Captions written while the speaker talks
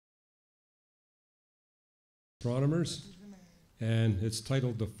astronomers, and it's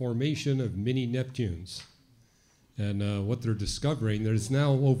titled The Formation of Mini Neptunes. And what they're discovering, there's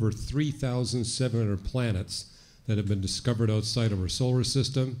now over 3,700 planets that have been discovered outside of our solar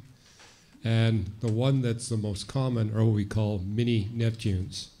system, and the one that's the most common are what we call mini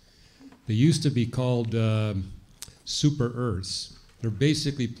Neptunes. They used to be called super Earths. They're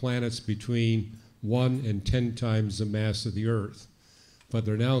basically planets between 1 and 10 times the mass of the Earth, but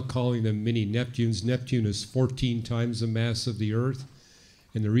they're now calling them mini Neptunes. Neptune is 14 times the mass of the Earth,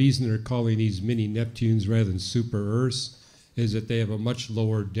 and the reason they're calling these mini Neptunes rather than super Earths is that they have a much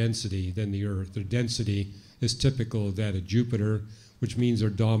lower density than the Earth. Their density is typical of that of Jupiter, which means they're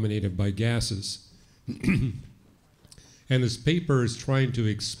dominated by gases. And this paper is trying to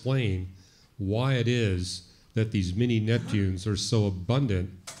explain why it is that these mini Neptunes are so abundant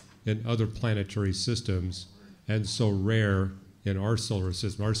in other planetary systems and so rare in our solar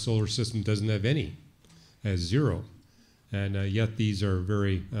system. Our solar system doesn't have any, has zero. And yet these are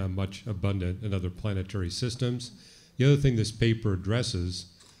very much abundant in other planetary systems. The other thing this paper addresses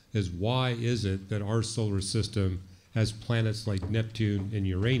is why is it that our solar system has planets like Neptune and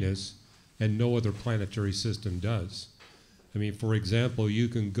Uranus and no other planetary system does. I mean, for example, you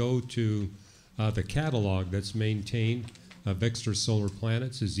can go to the catalog that's maintained of extrasolar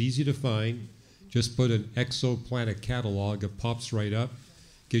planets. It's easy to find. Just put an exoplanet catalog, it pops right up,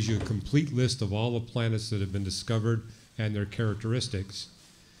 gives you a complete list of all the planets that have been discovered and their characteristics.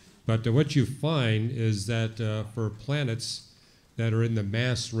 But what you find is that for planets that are in the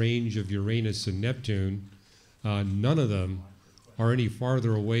mass range of Uranus and Neptune, none of them are any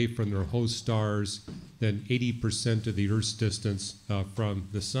farther away from their host stars than 80% of the Earth's distance from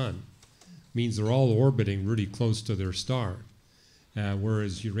the Sun. Means they're all orbiting really close to their star,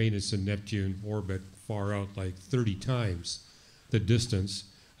 whereas Uranus and Neptune orbit far out, like 30 times the distance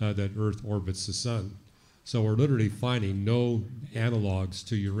that Earth orbits the Sun. So we're literally finding no analogs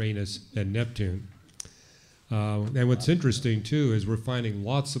to Uranus and Neptune. And what's interesting, too, is we're finding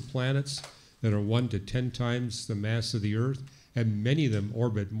lots of planets that are 1 to 10 times the mass of the Earth, and many of them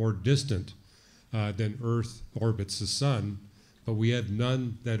orbit more distant than Earth orbits the Sun, but we have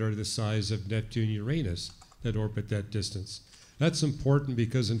none that are the size of Neptune and Uranus that orbit that distance. That's important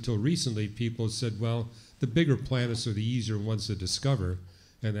because until recently people said, well, the bigger planets are the easier ones to discover,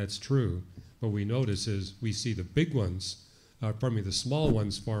 and that's true. What we notice is we see the big ones, the small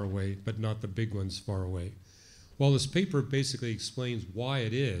ones far away, but not the big ones far away. Well, this paper basically explains why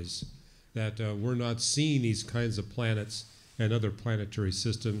it is that we're not seeing these kinds of planets and other planetary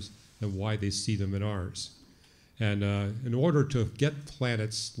systems and why they see them in ours. And in order to get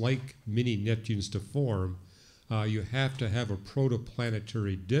planets like mini Neptunes to form, you have to have a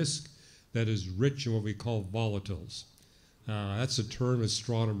protoplanetary disk that is rich in what we call volatiles. That's a term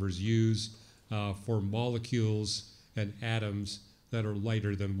astronomers use for molecules and atoms that are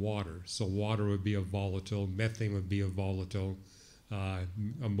lighter than water. So water would be a volatile, methane would be a volatile,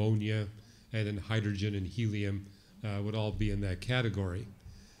 ammonia, and then hydrogen and helium would all be in that category.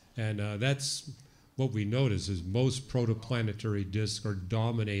 And that's what we notice is most protoplanetary disks are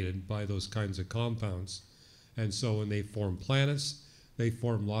dominated by those kinds of compounds. And so when they form planets, they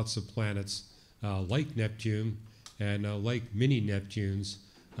form lots of planets like Neptune and like mini Neptunes.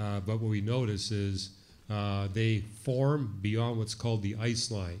 But what we notice is they form beyond what's called the ice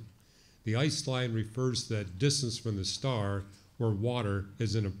line. The ice line refers to that distance from the star where water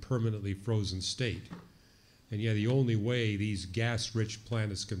is in a permanently frozen state. And yet the only way these gas-rich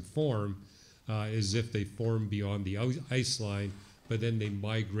planets can form is if they form beyond the ice line, but then they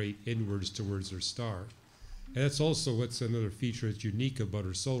migrate inwards towards their star. And that's also what's another feature that's unique about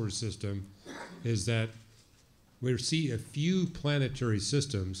our solar system, is that we see a few planetary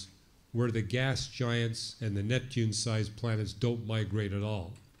systems where the gas giants and the Neptune-sized planets don't migrate at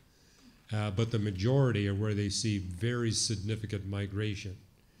all. But the majority are where they see very significant migration.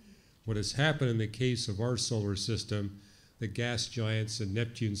 What has happened in the case of our solar system, the gas giants and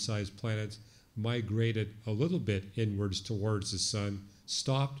Neptune-sized planets migrated a little bit inwards towards the Sun,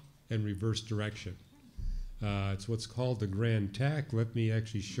 stopped, and reversed direction. It's what's called the grand tack. Let me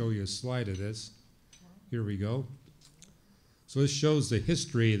actually show you a slide of this. Here we go. So this shows the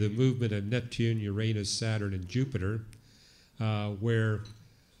history of the movement of Neptune, Uranus, Saturn, and Jupiter, where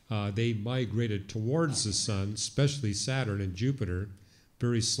they migrated towards the Sun, especially Saturn and Jupiter,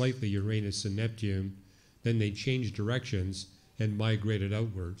 very slightly Uranus and Neptune. Then they changed directions and migrated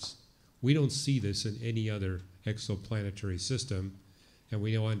outwards. We don't see this in any other exoplanetary system, and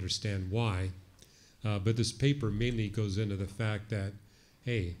we don't understand why. But this paper mainly goes into the fact that,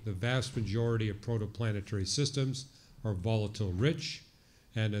 hey, the vast majority of protoplanetary systems are volatile rich,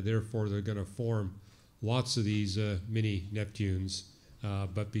 and therefore they're going to form lots of these mini Neptunes,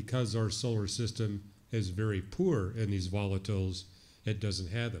 but because our solar system is very poor in these volatiles, it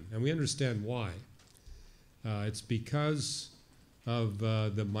doesn't have them. And we understand why. It's because of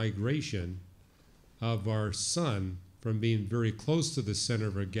the migration of our sun from being very close to the center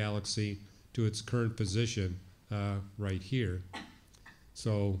of our galaxy to its current position right here.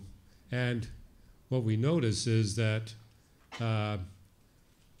 So, and what we notice is that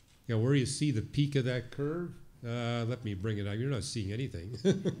where you see the peak of that curve, let me bring it up. You're not seeing anything.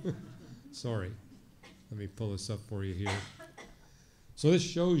 Sorry. Let me pull this up for you here. So this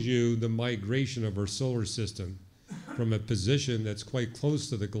shows you the migration of our solar system from a position that's quite close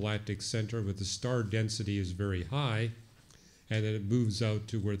to the galactic center, where the star density is very high, and then it moves out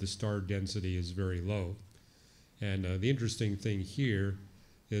to where the star density is very low. And the interesting thing here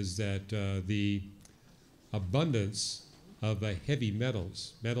is that the abundance of heavy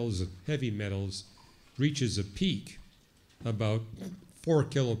metals, heavy metals, reaches a peak about 4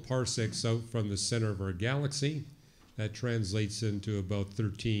 kiloparsecs out from the center of our galaxy. That translates into about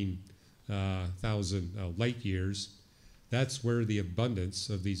 13,000 light years. That's where the abundance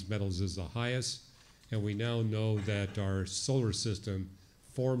of these metals is the highest. And we now know that our solar system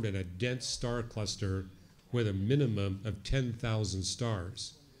formed in a dense star cluster with a minimum of 10,000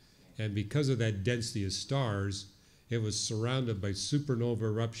 stars. And because of that density of stars, it was surrounded by supernova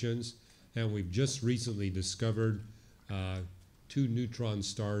eruptions, and we've just recently discovered 2 neutron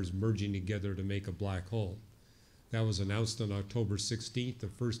stars merging together to make a black hole. That was announced on October 16th, the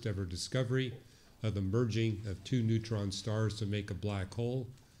first ever discovery of the merging of 2 neutron stars to make a black hole.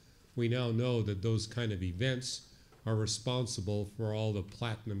 We now know that those kind of events are responsible for all the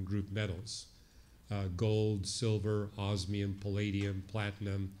platinum group metals. Gold, silver, osmium, palladium,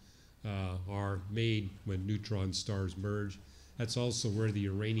 platinum are made when neutron stars merge. That's also where the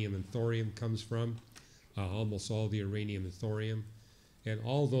uranium and thorium comes from, almost all the uranium and thorium. And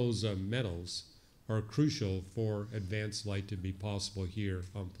all those metals are crucial for advanced light to be possible here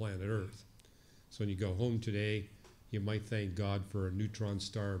on planet Earth. So when you go home today, you might thank God for neutron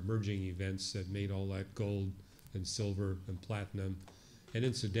star merging events that made all that gold and silver and platinum. And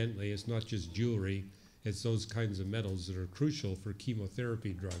incidentally, it's not just jewelry, it's those kinds of metals that are crucial for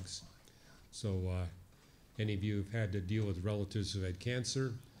chemotherapy drugs. So any of you who've had to deal with relatives who had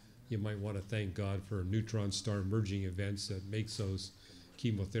cancer, you might want to thank God for neutron star merging events that makes those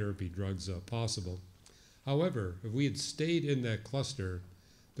chemotherapy drugs possible. However, if we had stayed in that cluster,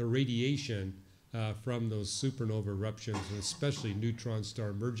 the radiation from those supernova eruptions, and especially neutron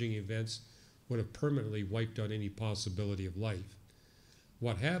star merging events, would have permanently wiped out any possibility of life.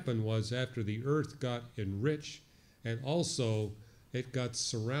 What happened was, after the Earth got enriched, and also it got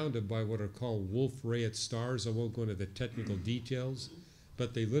surrounded by what are called Wolf-Rayet stars. I won't go into the technical details,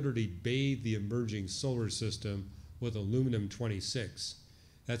 but they literally bathed the emerging solar system with aluminum-26.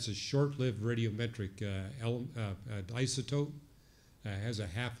 That's a short-lived radiometric isotope. Has a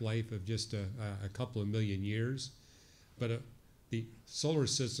half-life of just a couple of million years. But the solar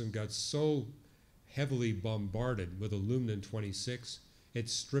system got so heavily bombarded with aluminum-26, it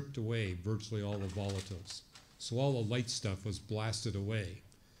stripped away virtually all the volatiles. So all the light stuff was blasted away,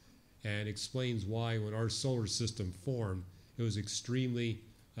 and explains why when our solar system formed, it was extremely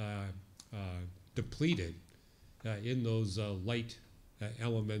depleted in those light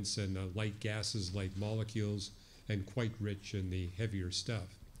elements and light gases, light molecules, and quite rich in the heavier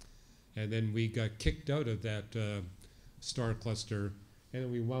stuff. And then we got kicked out of that star cluster, and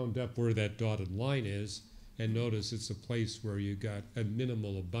then we wound up where that dotted line is, and notice it's a place where you got a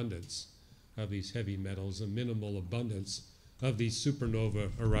minimal abundance of these heavy metals, a minimal abundance of these supernova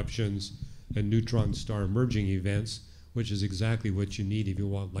eruptions and neutron star merging events, which is exactly what you need if you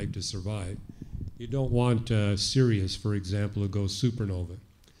want life to survive. You don't want Sirius, for example, to go supernova.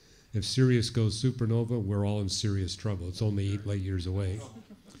 If Sirius goes supernova, we're all in serious trouble. It's only 8 light years away.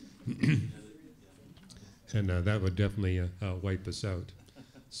 And that would definitely wipe us out.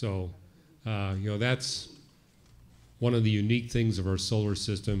 So, that's one of the unique things of our solar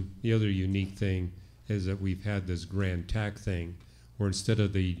system. The other unique thing is that we've had this grand tack thing, where instead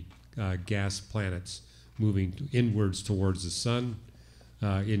of the gas planets moving inwards towards the sun,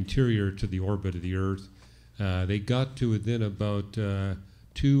 interior to the orbit of the Earth, they got to within about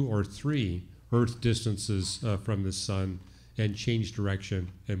 2 or 3 Earth distances from the sun and changed direction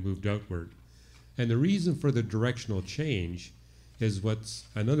and moved outward. And the reason for the directional change is what's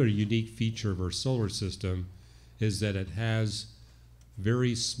another unique feature of our solar system, is that it has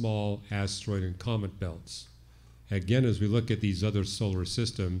very small asteroid and comet belts. Again, as we look at these other solar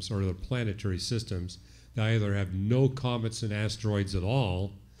systems, or the planetary systems, they either have no comets and asteroids at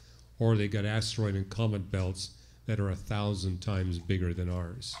all, or they got asteroid and comet belts that are 1,000 times bigger than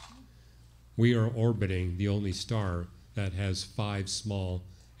ours. We are orbiting the only star that has 5 small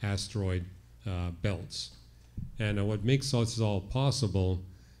asteroid belts. And what makes this all possible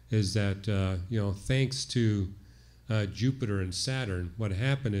is that, thanks to Jupiter and Saturn, what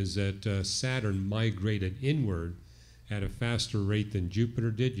happened is that Saturn migrated inward at a faster rate than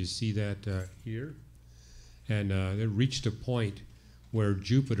Jupiter did. You see that here? And it reached a point where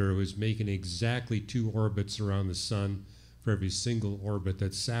Jupiter was making exactly 2 orbits around the sun for every single orbit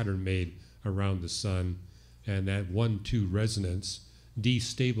that Saturn made around the sun. And that 1-2 resonance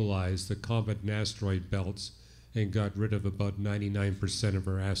destabilized the comet and asteroid belts and got rid of about 99% of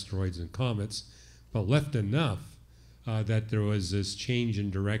our asteroids and comets, but left enough that there was this change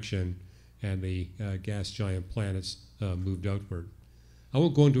in direction and the gas giant planets moved outward. I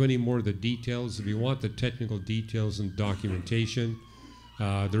won't go into any more of the details. If you want the technical details and documentation,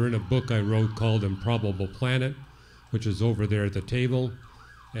 they're in a book I wrote called Improbable Planet, which is over there at the table.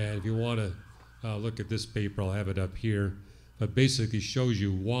 And if you want to look at this paper, I'll have it up here. But basically shows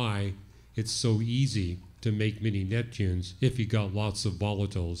you why it's so easy to make mini Neptunes if you got lots of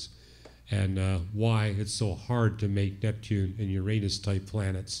volatiles, and why it's so hard to make Neptune and Uranus type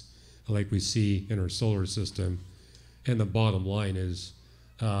planets like we see in our solar system. And the bottom line is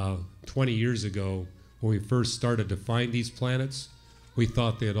 20 years ago, when we first started to find these planets, we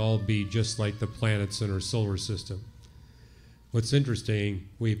thought they'd all be just like the planets in our solar system. What's interesting,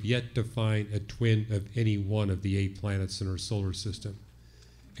 we've yet to find a twin of any one of the 8 planets in our solar system.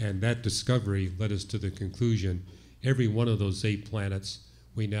 And that discovery led us to the conclusion every one of those 8 planets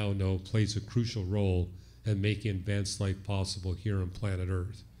we now know plays a crucial role in making advanced life possible here on planet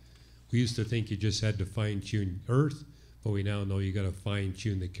Earth. We used to think you just had to fine-tune Earth, but we now know you got to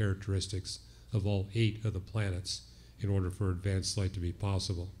fine-tune the characteristics of all 8 of the planets in order for advanced life to be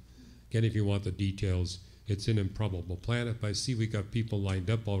possible. Again, if you want the details, it's in Improbable Planet, but I see we got people lined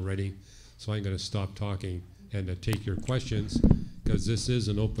up already, so I'm going to stop talking and take your questions, because this is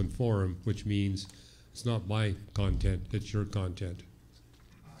an open forum, which means it's not my content, it's your content.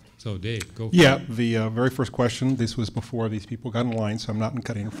 So Dave, go for it. Yeah, the very first question, this was before these people got in line, so I'm not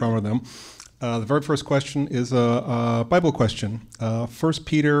cutting in front of them. The very first question is a Bible question. 1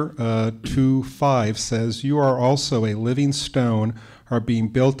 Peter 2:5 says, "You are also a living stone, are being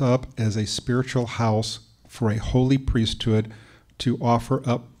built up as a spiritual house for a holy priesthood to offer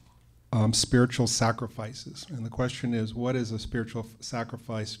up spiritual sacrifices." And the question is, what is a spiritual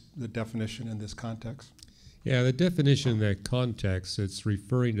sacrifice, the definition in this context? Yeah, the definition in that context, it's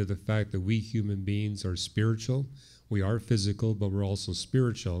referring to the fact that we human beings are spiritual. We are physical, but we're also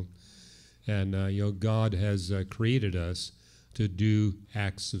spiritual. And God has created us to do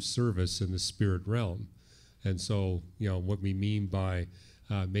acts of service in the spirit realm. And so, what we mean by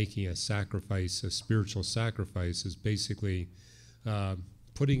making a sacrifice, a spiritual sacrifice, is basically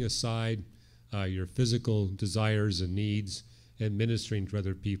putting aside your physical desires and needs and ministering to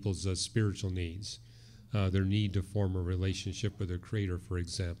other people's spiritual needs. Their need to form a relationship with their Creator, for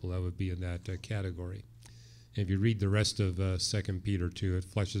example, that would be in that category. And if you read the rest of 2 Peter 2, it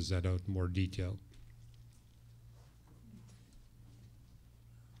fleshes that out in more detail.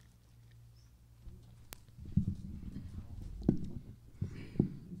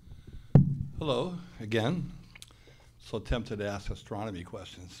 Hello, again. So tempted to ask astronomy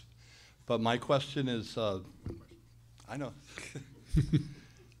questions. But my question is, I know.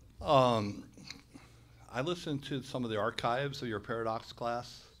 I listened to some of the archives of your paradox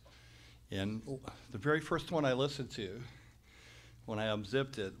class, and the very first one I listened to, when I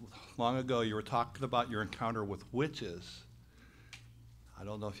unzipped it long ago, you were talking about your encounter with witches. I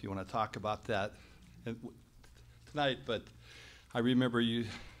don't know if you want to talk about that tonight, but I remember you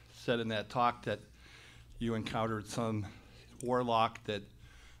said in that talk that you encountered some warlock that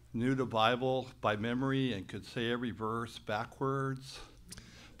knew the Bible by memory and could say every verse backwards,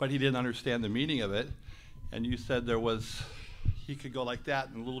 but he didn't understand the meaning of it. And you said he could go like that,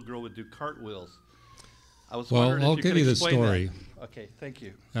 and the little girl would do cartwheels. I was wondering I'll if you give could you the explain story. That. Okay, thank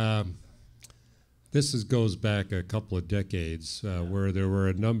you. This goes back a couple of decades where there were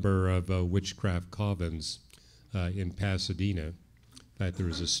a number of witchcraft covens in Pasadena. In fact, there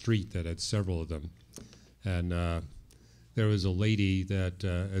was a street that had several of them. And there was a lady that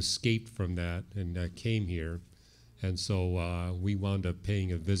escaped from that and came here. And so we wound up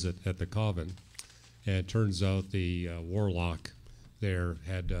paying a visit at the coven. And it turns out the warlock there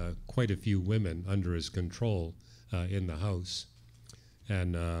had quite a few women under his control in the house.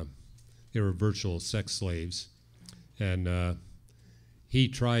 And they were virtual sex slaves. And he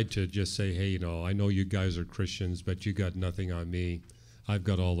tried to just say, hey, I know you guys are Christians, but you got nothing on me. I've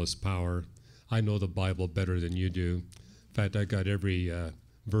got all this power. I know the Bible better than you do. In fact, I got every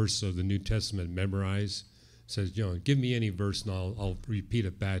verse of the New Testament memorized. Says, give me any verse and I'll repeat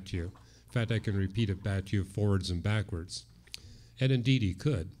it back to you. In fact, I can repeat it back to you forwards and backwards. And indeed he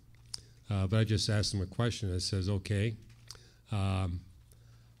could. But I just asked him a question that says, okay, how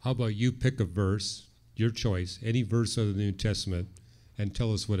about you pick a verse, your choice, any verse of the New Testament, and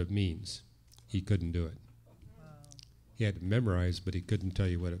tell us what it means. He couldn't do it. Wow. He had to memorize, but he couldn't tell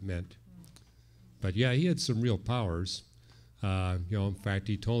you what it meant. But yeah, he had some real powers. In fact,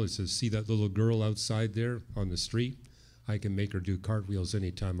 he told us, see that little girl outside there on the street? I can make her do cartwheels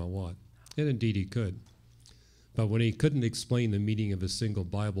anytime I want. And indeed he could. But when he couldn't explain the meaning of a single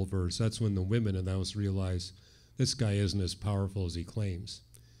Bible verse, that's when the women in the house realized this guy isn't as powerful as he claims.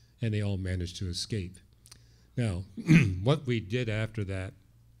 And they all managed to escape. Now, what we did after that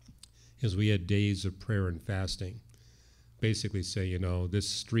is we had days of prayer and fasting. Basically say, this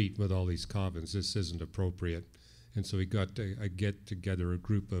street with all these covens, this isn't appropriate. And so we got to get together a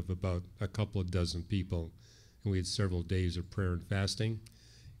group of about a couple of dozen people, and we had several days of prayer and fasting.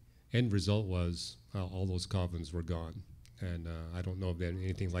 End result was all those covens were gone. And I don't know if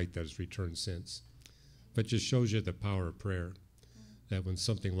anything like that has returned since. But just shows you the power of prayer, that when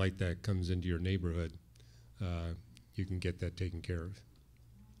something like that comes into your neighborhood, you can get that taken care of.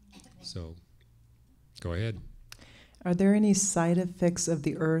 So go ahead. Are there any side effects of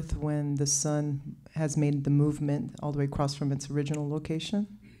the Earth when the sun has made the movement all the way across from its original location?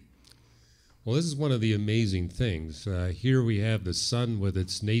 Well, this is one of the amazing things. Here we have the sun with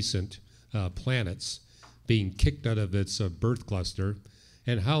its nascent planets being kicked out of its birth cluster.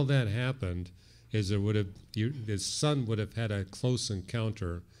 And how that happened is the sun would have had a close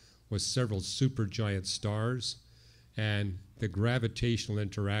encounter with several supergiant stars, and the gravitational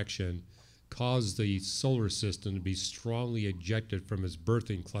interaction caused the solar system to be strongly ejected from its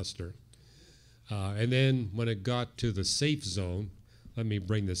birthing cluster. And then when it got to the safe zone, let me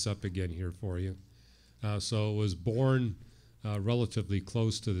bring this up again here for you. So it was born relatively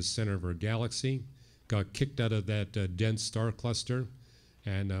close to the center of our galaxy, got kicked out of that dense star cluster,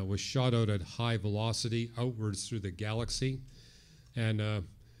 and was shot out at high velocity outwards through the galaxy. And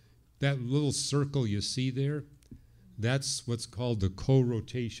that little circle you see there, that's what's called the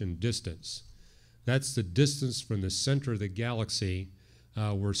co-rotation distance. That's the distance from the center of the galaxy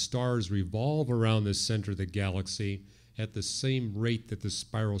where stars revolve around the center of the galaxy at the same rate that the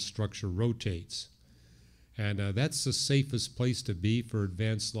spiral structure rotates. And that's the safest place to be for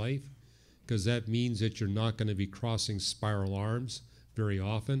advanced life, because that means that you're not going to be crossing spiral arms very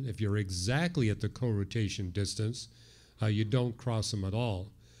often. If you're exactly at the co-rotation distance, you don't cross them at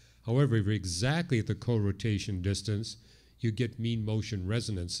all. However, if you're exactly at the co-rotation distance, you get mean motion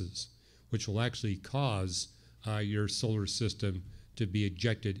resonances, which will actually cause your solar system to be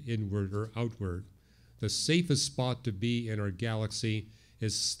ejected inward or outward. The safest spot to be in our galaxy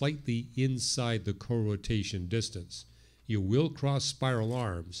is slightly inside the co-rotation distance. You will cross spiral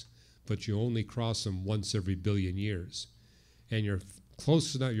arms, but you only cross them once every billion years. And you're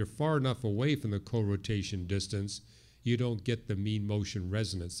close enough, you're far enough away from the co-rotation distance, you don't get the mean motion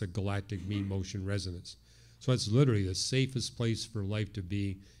resonance, the galactic mean motion resonance. So it's literally the safest place for life to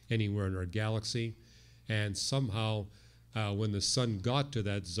be anywhere in our galaxy. And somehow, when the sun got to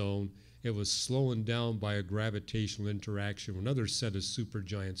that zone, it was slowing down by a gravitational interaction with another set of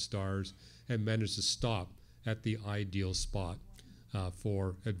supergiant stars and managed to stop at the ideal spot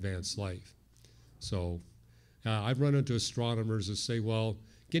for advanced life. So I've run into astronomers that say, well,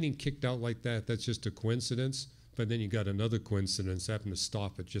 getting kicked out like that, that's just a coincidence. But then you got another coincidence, happen to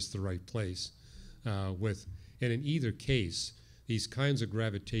stop at just the right place. And in either case, these kinds of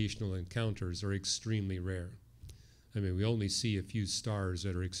gravitational encounters are extremely rare. I mean, we only see a few stars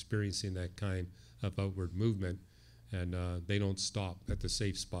that are experiencing that kind of outward movement, and they don't stop at the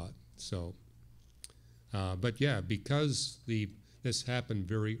safe spot. So, but yeah, because this happened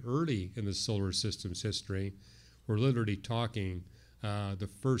very early in the solar system's history, we're literally talking the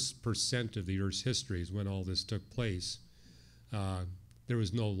first % of the Earth's history is when all this took place. There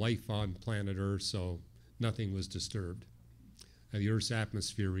was no life on planet Earth, so nothing was disturbed. And the Earth's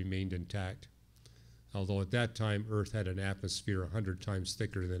atmosphere remained intact. Although at that time, Earth had an atmosphere 100 times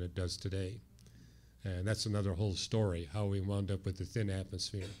thicker than it does today. And that's another whole story, how we wound up with the thin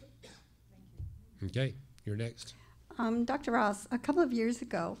atmosphere. Okay, you're next. Dr. Ross, a couple of years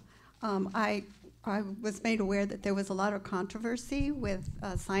ago, I was made aware that there was a lot of controversy with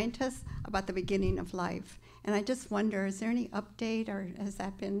scientists about the beginning of life. And I just wonder, is there any update, or has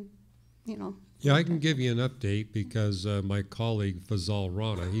that been, Yeah, I can give you an update because my colleague Fazal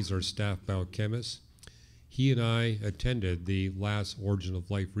Rana, he's our staff biochemist, he and I attended the last Origin of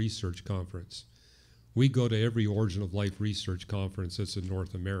Life Research Conference. We go to every Origin of Life Research Conference that's in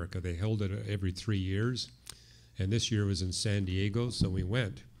North America. They held it every 3 years, and this year was in San Diego, so we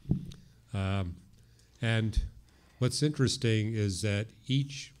went. And what's interesting is that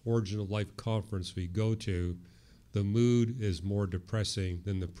each Origin of Life conference we go to, the mood is more depressing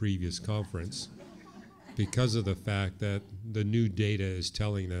than the previous conference because of the fact that the new data is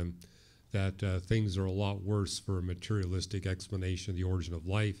telling them that things are a lot worse for a materialistic explanation of the origin of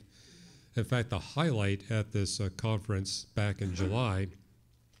life. In fact, the highlight at this conference back in July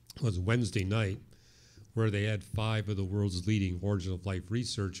was Wednesday night, where they had 5 of the world's leading origin of life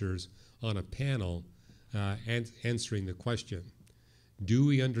researchers on a panel answering the question, do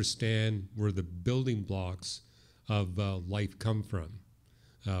we understand where the building blocks of life come from?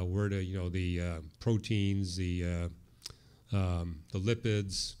 Where the proteins, the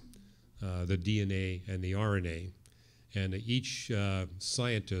lipids, the DNA, and the RNA. And each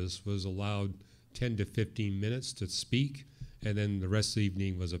scientist was allowed 10 to 15 minutes to speak, and then the rest of the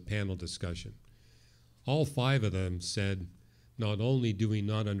evening was a panel discussion. All 5 of them said, not only do we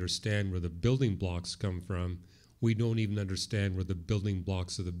not understand where the building blocks come from, we don't even understand where the building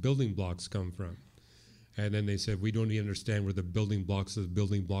blocks of the building blocks come from. And then they said, we don't even understand where the building blocks of the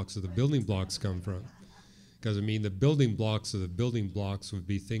building blocks of the building blocks come from. Because, I mean, the building blocks of the building blocks would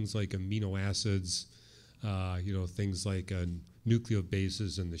be things like amino acids, things like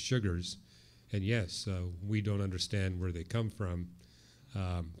nucleobases and the sugars. And yes, we don't understand where they come from,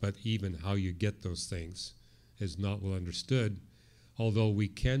 but even how you get those things is not well understood, although we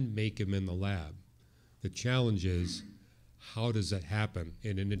can make them in the lab. The challenge is, how does that happen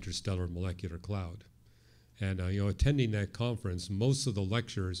in an interstellar molecular cloud? And attending that conference, most of the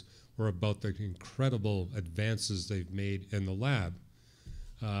lectures were about the incredible advances they've made in the lab.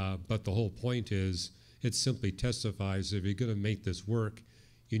 But the whole point is, it simply testifies if you're going to make this work,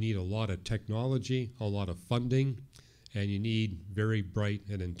 you need a lot of technology, a lot of funding, and you need very bright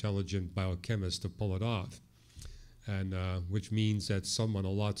and intelligent biochemists to pull it off. And which means that someone a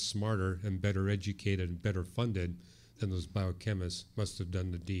lot smarter and better educated and better funded than those biochemists must have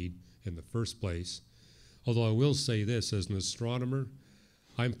done the deed in the first place. Although I will say this, as an astronomer,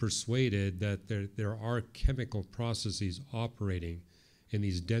 I'm persuaded that there are chemical processes operating in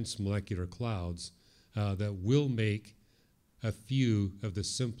these dense molecular clouds that will make a few of the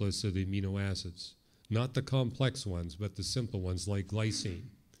simplest of the amino acids. Not the complex ones, but the simple ones like glycine.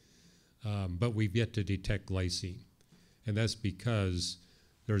 But we've yet to detect glycine. And that's because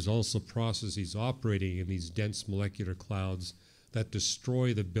there's also processes operating in these dense molecular clouds that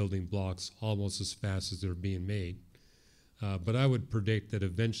destroy the building blocks almost as fast as they're being made. But I would predict that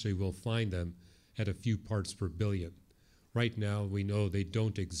eventually we'll find them at a few parts per billion. Right now, we know they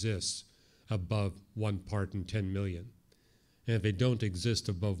don't exist above 1 part in 10 million. And if they don't exist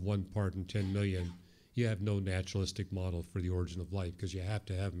above 1 part in 10 million, you have no naturalistic model for the origin of life, because you have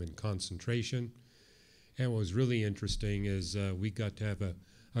to have them in concentration. And what was really interesting is we got to have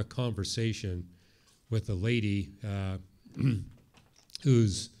a conversation with a lady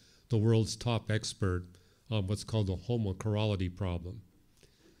who's the world's top expert on what's called the homochirality problem.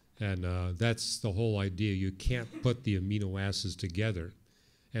 And that's the whole idea. You can't put the amino acids together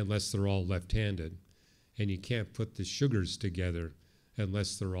unless they're all left-handed. And you can't put the sugars together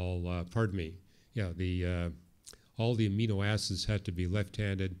unless they're all, all the amino acids had to be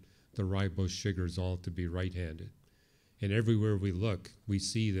left-handed, the ribose sugars all to be right-handed. And everywhere we look, we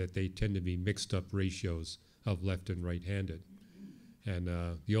see that they tend to be mixed up ratios of left and right-handed. And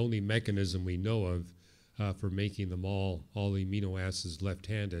the only mechanism we know of for making them all the amino acids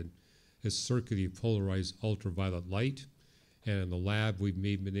left-handed is circularly polarized ultraviolet light. And in the lab, we've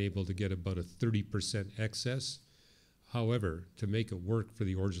been able to get about a 30% excess. However, to make it work for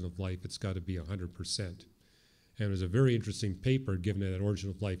the origin of life, it's got to be 100%. And there's a very interesting paper given at that Origin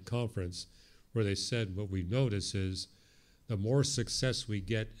of Life conference where they said what we notice is the more success we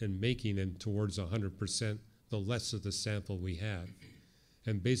get in making them towards 100%, the less of the sample we have.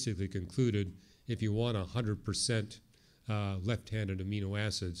 And basically concluded, if you want 100% left-handed amino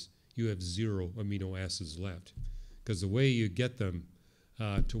acids, you have 0 amino acids left. Because the way you get them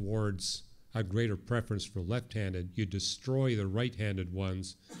towards a greater preference for left-handed, you destroy the right-handed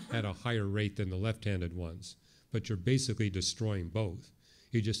ones at a higher rate than the left-handed ones. But you're basically destroying both.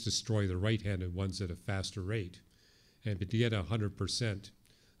 You just destroy the right-handed ones at a faster rate. And to get 100%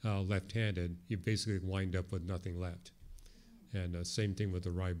 left-handed, you basically wind up with nothing left. And same thing with the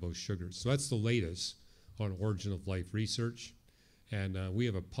ribose sugars. So that's the latest on origin of life research. And we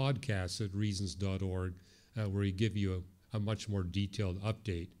have a podcast at reasons.org where we give you a much more detailed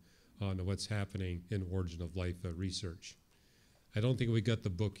update on what's happening in Origin of Life research. I don't think we got the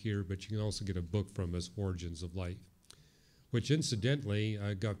book here, but you can also get a book from us, Origins of Life, which incidentally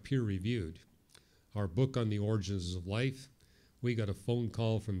got peer-reviewed. Our book on the origins of life, we got a phone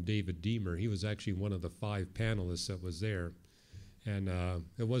call from David Deemer. He was actually one of the 5 panelists that was there. And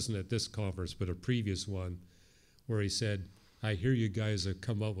it wasn't at this conference, but a previous one, where he said, I hear you guys have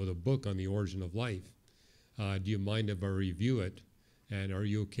come up with a book on the origin of life. Do you mind if I review it? And are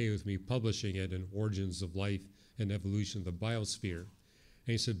you okay with me publishing it in Origins of Life and Evolution of the Biosphere? And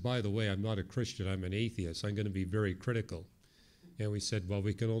he said, by the way, I'm not a Christian, I'm an atheist. I'm going to be very critical. And we said, well,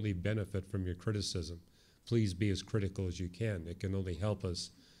 we can only benefit from your criticism. Please be as critical as you can. It can only help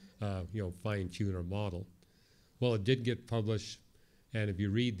us, fine-tune our model. Well, it did get published, and if you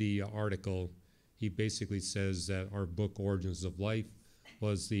read the article, he basically says that our book, Origins of Life,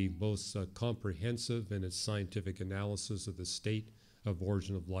 was the most comprehensive in its scientific analysis of the state of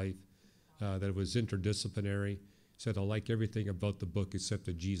origin of life, that it was interdisciplinary. He said, I like everything about the book except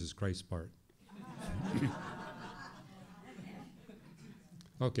the Jesus Christ part.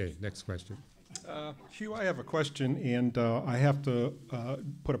 Okay, next question. Hugh, I have a question, and I have to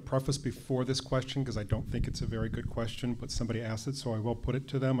put a preface before this question because I don't think it's a very good question, but somebody asked it, so I will put it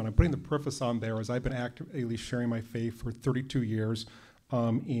to them. And I'm putting the preface on there as I've been actively sharing my faith for 32 years,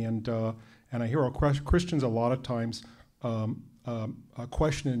 and I hear Christians a lot of times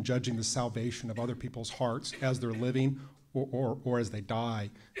question and judging the salvation of other people's hearts as they're living or as they die.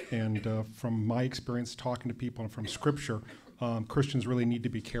 And from my experience talking to people and from Scripture, Christians really need to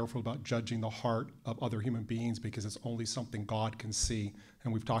be careful about judging the heart of other human beings because it's only something God can see.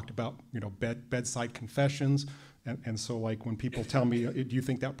 And we've talked about, bedside confessions. And so, like, when people tell me, do you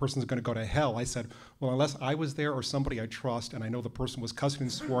think that person's going to go to hell? I said, well, unless I was there or somebody I trust, and I know the person was cussing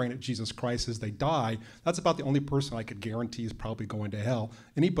and swearing at Jesus Christ as they die, that's about the only person I could guarantee is probably going to hell.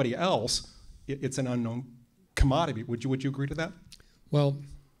 Anybody else, it's an unknown commodity. Would you agree to that? Well,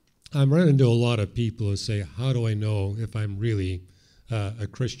 I'm running into a lot of people who say, how do I know if I'm really a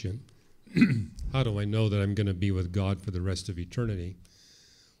Christian? How do I know that I'm going to be with God for the rest of eternity?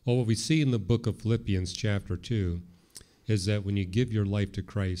 Well, what we see in the book of Philippians chapter 2 is that when you give your life to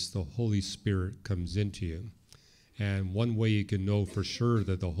Christ, the Holy Spirit comes into you. And one way you can know for sure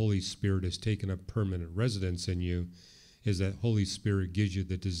that the Holy Spirit has taken up permanent residence in you is that Holy Spirit gives you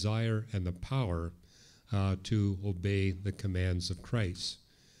the desire and the power to obey the commands of Christ.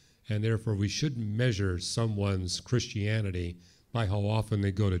 And therefore, we shouldn't measure someone's Christianity by how often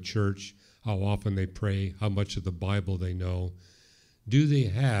they go to church, how often they pray, how much of the Bible they know. Do they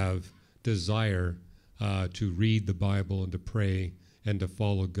have desire to read the Bible and to pray and to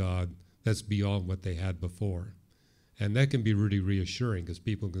follow God that's beyond what they had before? And that can be really reassuring because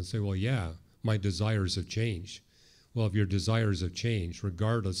people can say, well, yeah, my desires have changed. Well, if your desires have changed,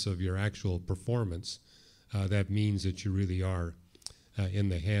 regardless of your actual performance, that means that you really are in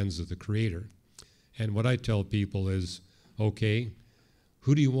the hands of the Creator. And what I tell people is, okay,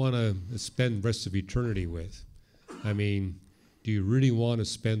 who do you want to spend the rest of eternity with? I mean, do you really want to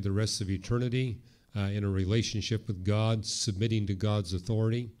spend the rest of eternity in a relationship with God, submitting to God's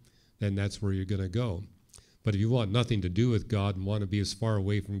authority? Then that's where you're going to go. But if you want nothing to do with God and want to be as far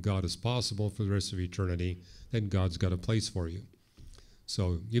away from God as possible for the rest of eternity, then God's got a place for you.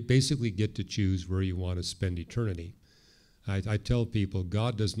 So you basically get to choose where you want to spend eternity. I tell people,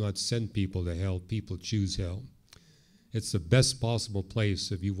 God does not send people to hell, people choose hell. It's the best possible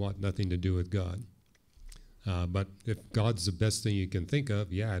place if you want nothing to do with God. But if God's the best thing you can think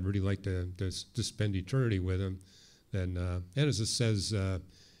of, yeah, I'd really like to spend eternity with Him. Then, and as it says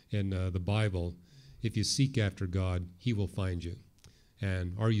in the Bible, if you seek after God, He will find you.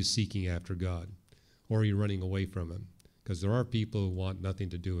 And are you seeking after God? Or are you running away from Him? Because there are people who want nothing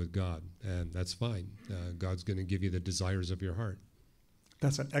to do with God, and that's fine. God's going to give you the desires of your heart.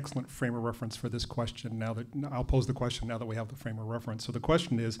 That's an excellent frame of reference for this question. Now that I'll pose the question now that we have the frame of reference. So the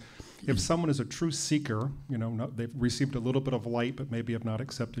question is, if someone is a true seeker, they've received a little bit of light, but maybe have not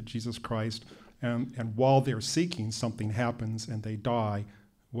accepted Jesus Christ, and while they're seeking, something happens and they die,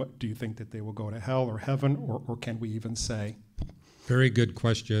 what do you think, that they will go to hell or heaven, or can we even say? Very good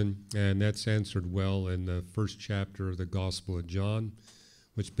question, and that's answered well in the first chapter of the Gospel of John,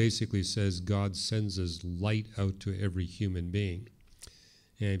 which basically says God sends His light out to every human being.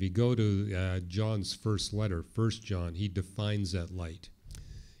 And if you go to John's first letter, 1 John, he defines that light.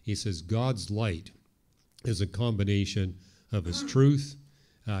 He says God's light is a combination of His truth,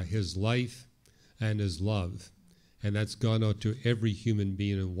 His life, and His love. And that's gone out to every human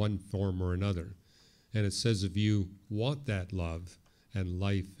being in one form or another. And it says if you want that love and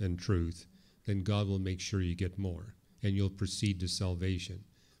life and truth, then God will make sure you get more, and you'll proceed to salvation.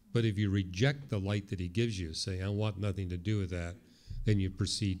 But if you reject the light that he gives you, saying, I want nothing to do with that, then you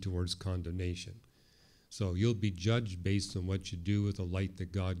proceed towards condemnation. So you'll be judged based on what you do with the light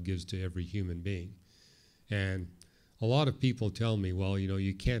that God gives to every human being. And a lot of people tell me, well, you know,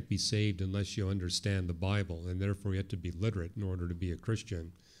 you can't be saved unless you understand the Bible, and therefore you have to be literate in order to be a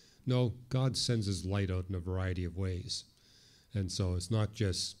Christian. No, God sends his light out in a variety of ways. And so it's not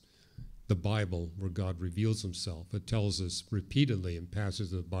just the Bible where God reveals himself. It tells us repeatedly in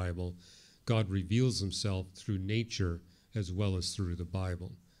passages of the Bible, God reveals himself through nature as well as through the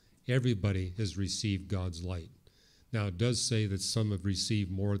Bible. Everybody has received God's light. Now, it does say that some have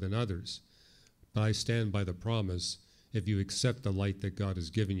received more than others, but I stand by the promise, if you accept the light that God has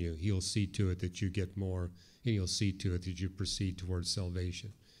given you, he'll see to it that you get more, and he'll see to it that you proceed towards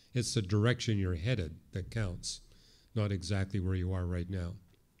salvation. It's the direction you're headed that counts, not exactly where you are right now.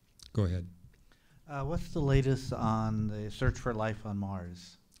 Go ahead. What's the latest on the search for life on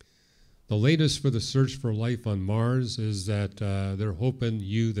Mars? The latest for the search for life on Mars is that they're hoping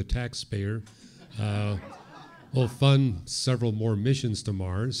you, the taxpayer, will fund several more missions to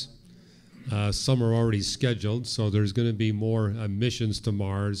Mars. Some are already scheduled, so there's going to be more missions to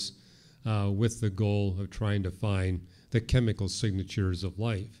Mars with the goal of trying to find the chemical signatures of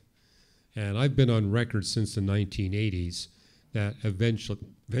life. And I've been on record since the 1980s that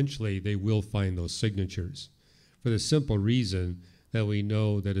eventually they will find those signatures, for the simple reason that we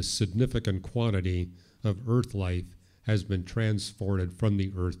know that a significant quantity of Earth life has been transported from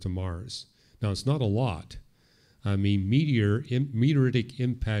the Earth to Mars. Now, it's not a lot. I mean, meteoritic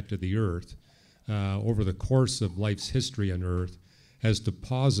impact of the Earth over the course of life's history on Earth has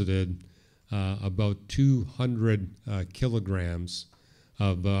deposited about 200 kilograms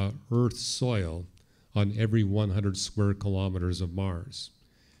of Earth soil on every 100 square kilometers of Mars.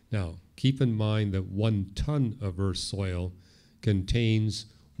 Now, keep in mind that 1 ton of Earth soil contains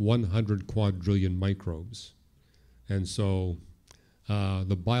 100 quadrillion microbes. And so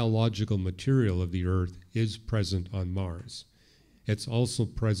the biological material of the Earth is present on Mars. It's also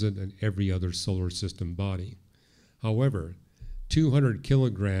present in every other solar system body. However, 200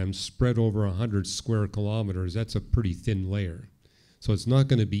 kilograms spread over 100 square kilometers, that's a pretty thin layer. So it's not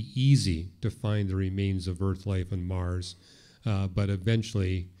going to be easy to find the remains of Earth life on Mars, but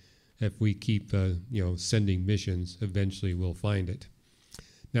eventually, if we keep sending missions, eventually we'll find it.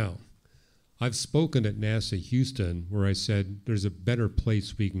 Now, I've spoken at NASA Houston where I said there's a better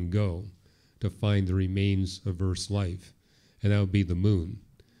place we can go to find the remains of Earth's life, and that would be the moon.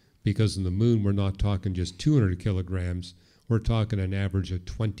 Because in the moon, we're not talking just 200 kilograms, we're talking an average of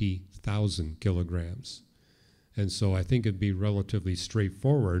 20,000 kilograms. And so I think it'd be relatively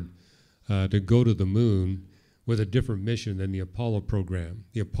straightforward to go to the moon with a different mission than the Apollo program.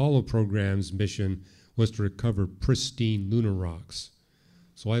 The Apollo program's mission was to recover pristine lunar rocks.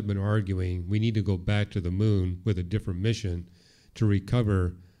 So I've been arguing we need to go back to the moon with a different mission to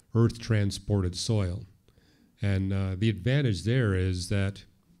recover Earth-transported soil. And the advantage there is that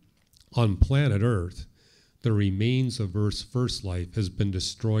on planet Earth, the remains of Earth's first life has been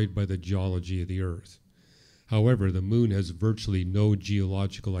destroyed by the geology of the Earth. However, the moon has virtually no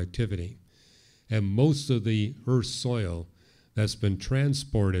geological activity. And most of the Earth's soil that's been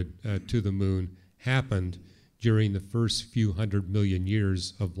transported to the moon happened during the first few 100 million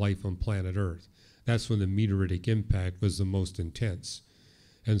years of life on planet Earth. That's when the meteoritic impact was the most intense.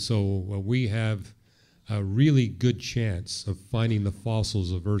 And so we have a really good chance of finding the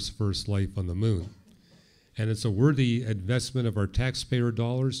fossils of Earth's first life on the moon. And it's a worthy investment of our taxpayer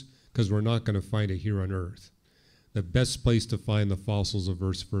dollars because we're not going to find it here on Earth. The best place to find the fossils of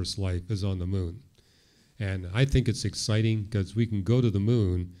Earth's first life is on the moon. And I think it's exciting because we can go to the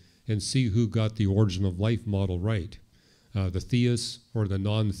moon and see who got the origin of life model right, the theists or the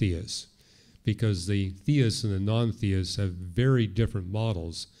non-theists, because the theists and the non-theists have very different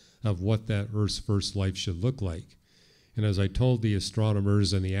models of what that Earth's first life should look like. And as I told the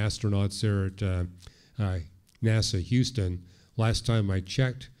astronomers and the astronauts there at NASA Houston, last time I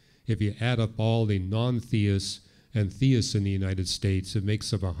checked, if you add up all the non-theists and theists in the United States, it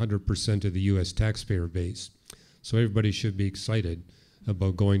makes up 100% of the U.S. taxpayer base. So everybody should be excited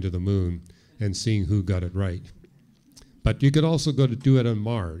about going to the moon and seeing who got it right. But you could also go to do it on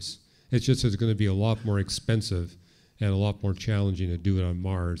Mars. It's just it's going to be a lot more expensive and a lot more challenging to do it on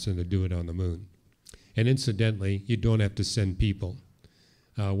Mars than to do it on the moon. And incidentally, you don't have to send people.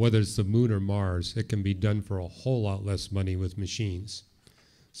 Whether it's the moon or Mars, it can be done for a whole lot less money with machines.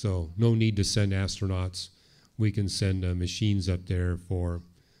 So no need to send astronauts. We can send machines up there for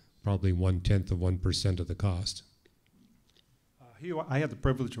probably 1/10 of 1% of the cost. Hugh, I had the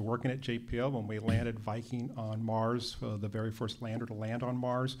privilege of working at JPL when we landed Viking on Mars, the very first lander to land on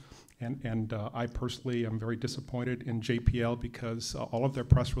Mars. And I personally am very disappointed in JPL because all of their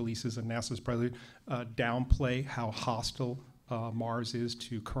press releases and NASA's president downplay how hostile Mars is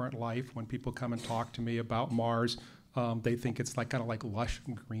to current life. When people come and talk to me about Mars, they think it's like kind of like lush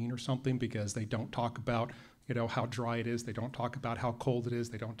and green or something because they don't talk about how dry it is. They don't talk about how cold it is.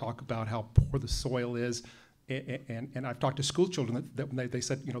 They don't talk about how poor the soil is. And I've talked to school children that they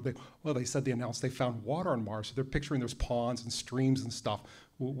said, they announced they found water on Mars. So they're picturing there's ponds and streams and stuff.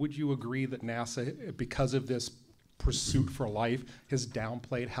 Would you agree that NASA, because of this pursuit for life, has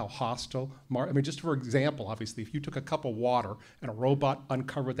downplayed how hostile Mars? I mean, just for example, obviously, if you took a cup of water and a robot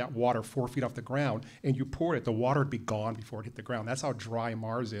uncovered that water 4 feet off the ground and you poured it, the water would be gone before it hit the ground. That's how dry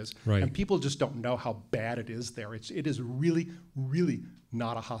Mars is. Right. And people just don't know how bad it is there. It is really, really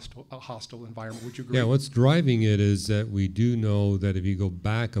not a hostile environment. Would you agree? Yeah, what's driving it is that we do know that if you go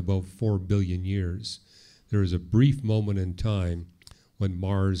back about 4 billion years, there was a brief moment in time when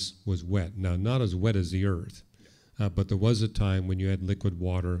Mars was wet. Now, not as wet as the Earth, but there was a time when you had liquid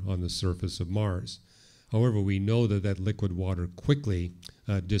water on the surface of Mars. However, we know that that liquid water quickly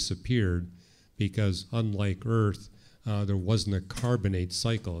disappeared because, unlike Earth, there wasn't a carbonate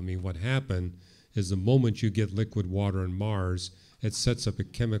cycle. I mean, what happened is the moment you get liquid water on Mars, it sets up a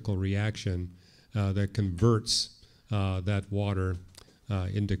chemical reaction that converts that water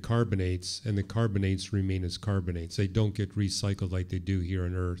into carbonates, and the carbonates remain as carbonates. They don't get recycled like they do here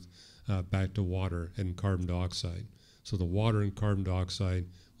on Earth back to water and carbon dioxide. So the water and carbon dioxide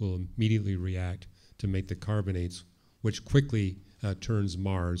will immediately react to make the carbonates, which quickly turns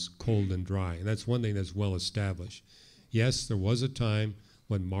Mars cold and dry. And that's one thing that's well established. Yes, there was a time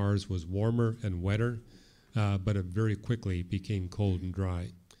when Mars was warmer and wetter, but it very quickly became cold and dry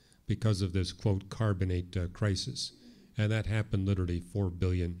because of this, quote, carbonate crisis. And that happened literally 4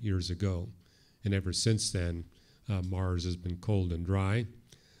 billion years ago. And ever since then, Mars has been cold and dry.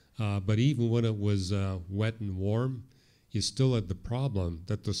 But even when it was wet and warm, you still had the problem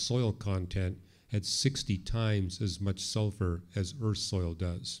that the soil content had 60 times as much sulfur as Earth's soil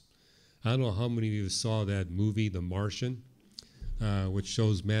does. I don't know how many of you saw that movie, The Martian, which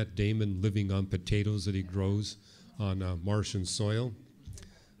shows Matt Damon living on potatoes that he grows on Martian soil.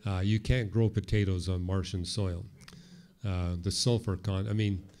 You can't grow potatoes on Martian soil. The sulfur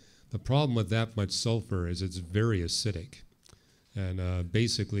the problem with that much sulfur is it's very acidic, and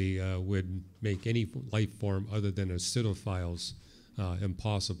basically would make any life form other than acidophiles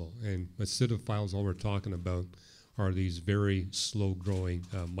impossible. And acidophiles, all we're talking about are these very slow-growing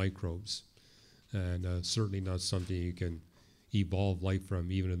microbes, and certainly not something you can evolve life from,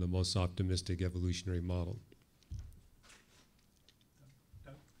 even in the most optimistic evolutionary model.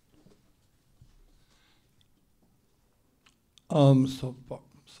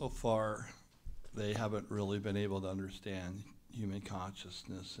 So far, they haven't really been able to understand human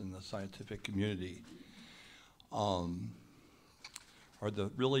consciousness in the scientific community, or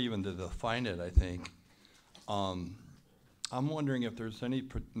really even to define it, I think. I'm wondering if there's any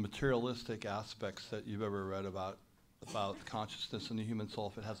materialistic aspects that you've ever read about consciousness in the human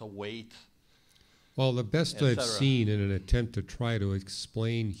soul, if it has a weight. Well, the best I've seen in an attempt to try to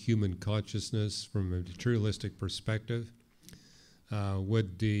explain human consciousness from a materialistic perspective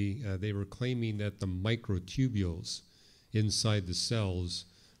they were claiming that the microtubules inside the cells,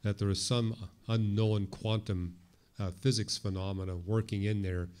 that there is some unknown quantum physics phenomena working in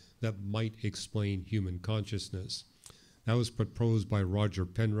there that might explain human consciousness. That was proposed by Roger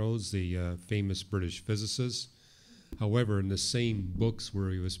Penrose, the famous British physicist. However, in the same books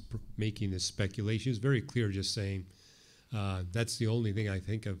where he was making this speculation, he was very clear, just saying, that's the only thing I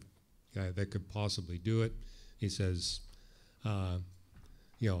think of that could possibly do it. He says,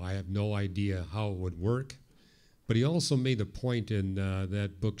 I have no idea how it would work. But he also made a point in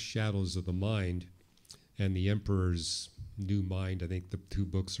that book, Shadows of the Mind, and The Emperor's New Mind, I think the two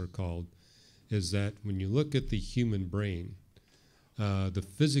books are called, is that when you look at the human brain, the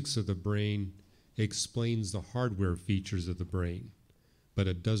physics of the brain explains the hardware features of the brain, but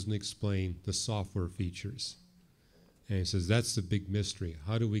it doesn't explain the software features. And he says that's the big mystery.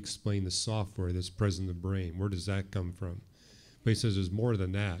 How do we explain the software that's present in the brain? Where does that come from? But he says there's more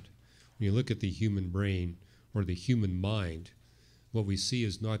than that. When you look at the human brain or the human mind, what we see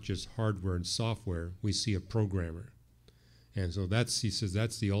is not just hardware and software, we see a programmer. And so he says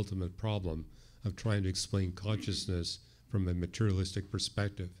that's the ultimate problem of trying to explain consciousness from a materialistic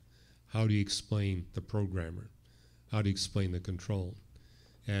perspective. How do you explain the programmer? How do you explain the control?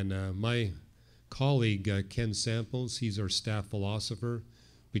 And my colleague, Ken Samples, he's our staff philosopher.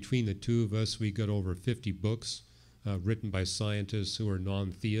 Between the two of us, we got over 50 books written by scientists who are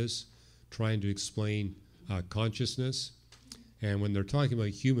non-theists, trying to explain consciousness. And when they're talking about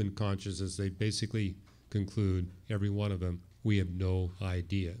human consciousness, they basically conclude, every one of them, we have no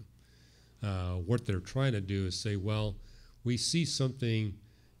idea. What they're trying to do is say, well, we see something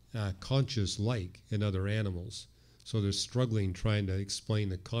conscious-like in other animals. So they're struggling trying to explain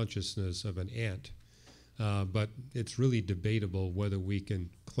the consciousness of an ant. But it's really debatable whether we can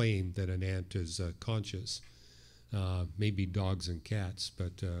claim that an ant is conscious. Maybe dogs and cats,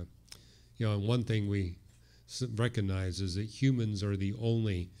 but and one thing we recognize is that humans are the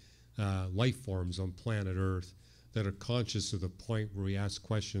only life forms on planet Earth that are conscious to the point where we ask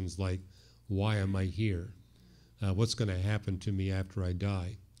questions like, why am I here? What's going to happen to me after I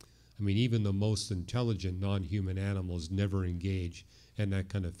die? I mean, even the most intelligent non-human animals never engage in that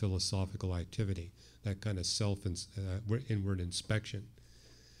kind of philosophical activity, that kind of inward inspection.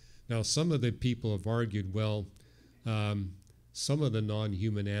 Now, some of the people have argued, well, some of the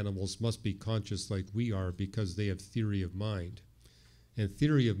non-human animals must be conscious like we are because they have theory of mind. And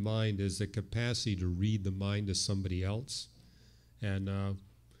theory of mind is the capacity to read the mind of somebody else.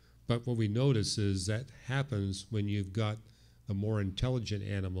 But what we notice is that happens when you've got the more intelligent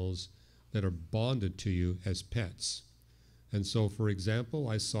animals that are bonded to you as pets. And so, for example,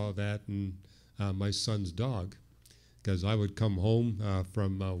 I saw that in my son's dog, because I would come home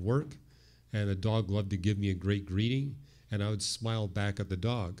from work, and the dog loved to give me a great greeting, and I would smile back at the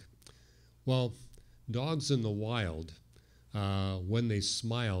dog. Well, dogs in the wild, when they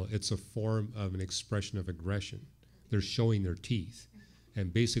smile, it's a form of an expression of aggression. They're showing their teeth.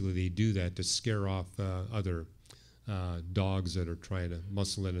 And basically they do that to scare off other dogs that are trying to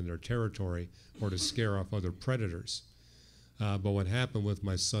muscle in their territory, or to scare off other predators. But what happened with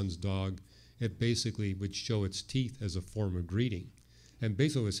my son's dog, it basically would show its teeth as a form of greeting. And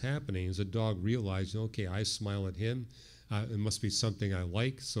basically what's happening is the dog realized, okay, I smile at him, it must be something I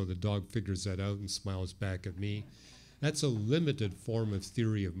like, so the dog figures that out and smiles back at me. That's a limited form of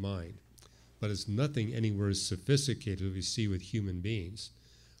theory of mind, but it's nothing anywhere as sophisticated as we see with human beings,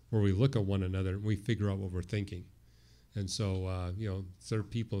 where we look at one another and we figure out what we're thinking. And so, there are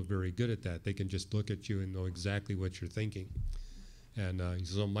people very good at that. They can just look at you and know exactly what you're thinking. And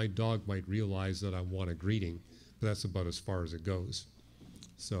so my dog might realize that I want a greeting, but that's about as far as it goes.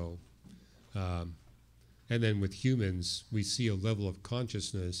 So, and then with humans, we see a level of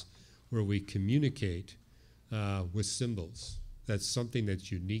consciousness where we communicate with symbols. That's something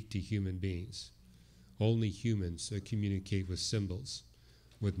that's unique to human beings. Only humans communicate with symbols,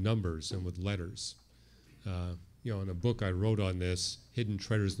 with numbers and with letters. In a book I wrote on this, Hidden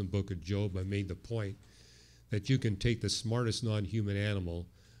Treasures in the Book of Job, I made the point that you can take the smartest non-human animal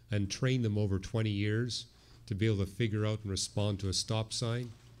and train them over 20 years to be able to figure out and respond to a stop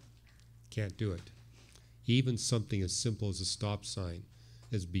sign. Can't do it. Even something as simple as a stop sign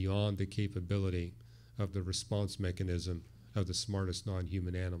is beyond the capability of the response mechanism of the smartest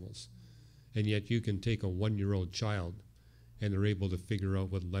non-human animals. And yet you can take a 1-year-old child and they're able to figure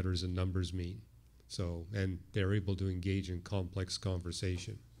out what letters and numbers mean. So, and they're able to engage in complex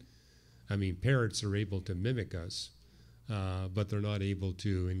conversation. I mean, parrots are able to mimic us, but they're not able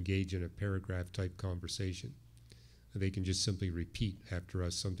to engage in a paragraph-type conversation. They can just simply repeat after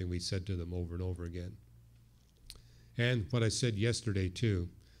us something we said to them over and over again. And what I said yesterday, too,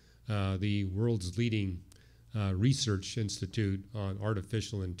 the world's leading research institute on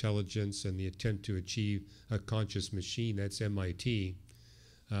artificial intelligence and the attempt to achieve a conscious machine, that's MIT.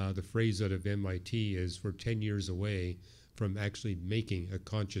 The phrase out of MIT is, we're 10 years away from actually making a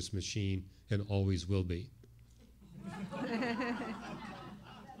conscious machine and always will be.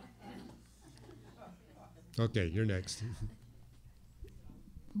 Okay, you're next.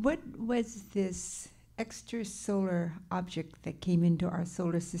 What was this extrasolar object that came into our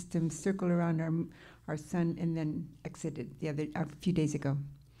solar system, circled around our sun, and then exited a few days ago?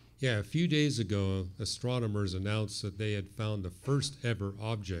 Yeah, a few days ago, astronomers announced that they had found the first ever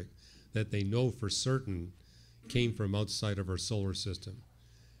object that they know for certain came from outside of our solar system.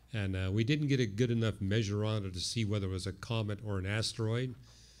 And we didn't get a good enough measure on it to see whether it was a comet or an asteroid.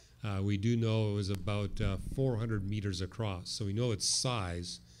 We do know it was about 400 meters across, so we know its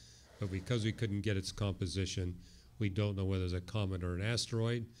size, but because we couldn't get its composition, we don't know whether it's a comet or an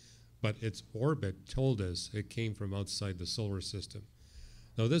asteroid, but its orbit told us it came from outside the solar system.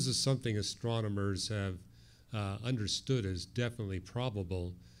 Now, this is something astronomers have understood as definitely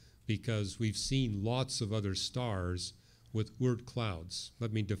probable because we've seen lots of other stars with Oort clouds.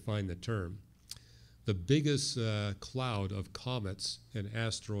 Let me define the term. The biggest cloud of comets and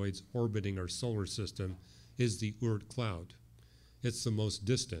asteroids orbiting our solar system is the Oort cloud. It's the most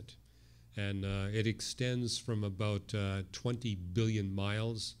distant. And it extends from about 20 billion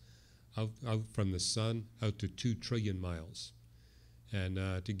miles out from the sun out to 2 trillion miles. And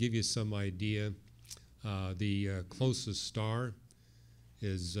to give you some idea, the closest star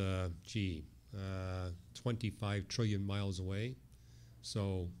is, 25 trillion miles away.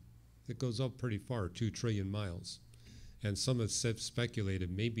 So it goes up pretty far, 2 trillion miles. And some have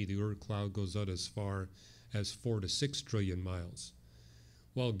speculated maybe the Oort cloud goes out as far as 4 to 6 trillion miles.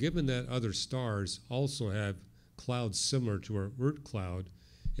 Well, given that other stars also have clouds similar to our Oort cloud,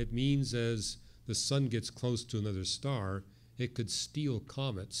 it means as the sun gets close to another star, it could steal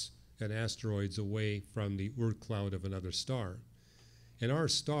comets and asteroids away from the Oort cloud of another star. And our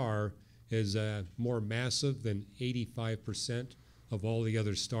star is more massive than 85% of all the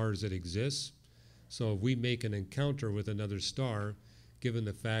other stars that exist. So if we make an encounter with another star, given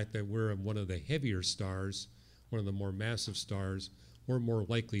the fact that we're one of the heavier stars, one of the more massive stars, we're more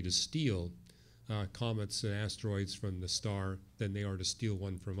likely to steal comets and asteroids from the star than they are to steal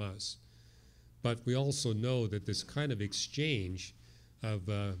one from us. But we also know that this kind of exchange of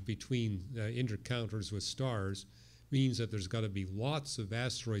between encounters with stars means that there's got to be lots of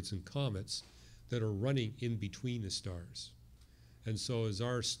asteroids and comets that are running in between the stars. And so as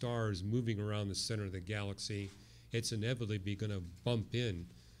our star is moving around the center of the galaxy, it's inevitably going to bump in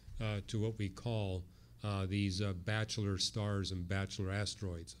to what we call these bachelor stars and bachelor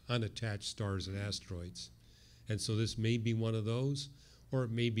asteroids, unattached stars and asteroids. And so this may be one of those, or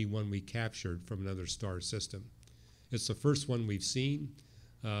it may be one we captured from another star system. It's the first one we've seen,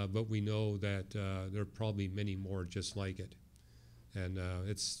 but we know that there are probably many more just like it. And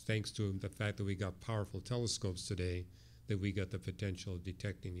it's thanks to the fact that we got powerful telescopes today that we got the potential of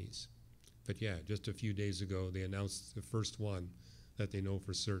detecting these. But yeah, just a few days ago, they announced the first one that they know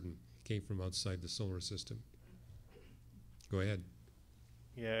for certain came from outside the solar system. Go ahead.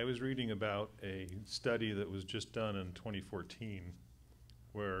 Yeah, I was reading about a study that was just done in 2014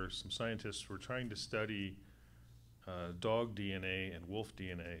 where some scientists were trying to study dog DNA and wolf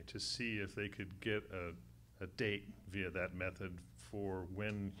DNA to see if they could get a date via that method for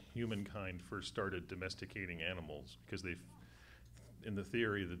when humankind first started domesticating animals, because in the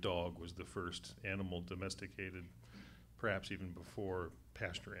theory, the dog was the first animal domesticated, perhaps even before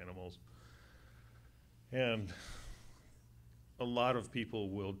pasture animals. And a lot of people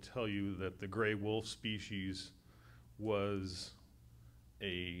will tell you that the gray wolf species was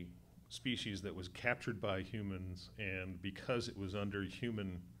a species that was captured by humans, and because it was under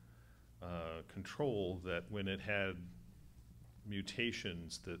human control, that when it had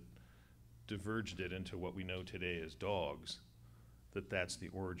mutations that diverged it into what we know today as dogs, that's the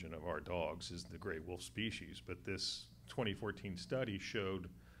origin of our dogs, is the gray wolf species. But this 2014 study showed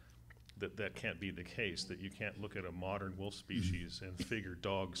that that can't be the case, that you can't look at a modern wolf species and figure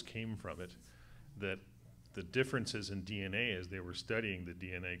dogs came from it, that the differences in DNA as they were studying the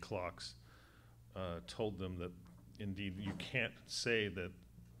DNA clocks told them that indeed you can't say that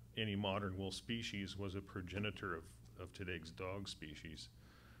any modern wolf species was a progenitor of today's dog species,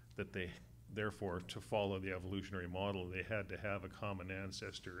 that they therefore, to follow the evolutionary model, they had to have a common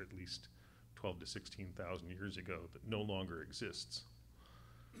ancestor at least 12 to 16,000 years ago that no longer exists.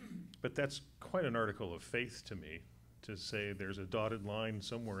 But that's quite an article of faith to me, to say there's a dotted line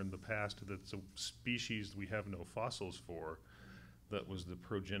somewhere in the past that's a species we have no fossils for that was the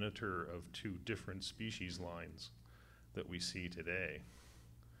progenitor of two different species lines that we see today.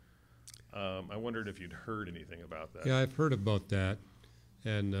 I wondered if you'd heard anything about that. Yeah, I've heard about that.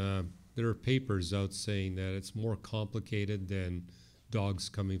 And there are papers out saying that it's more complicated than dogs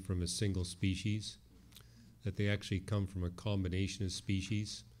coming from a single species, that they actually come from a combination of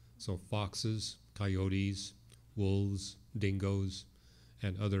species. So foxes, coyotes, wolves, dingoes,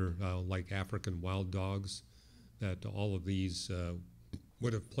 and other like African wild dogs, that all of these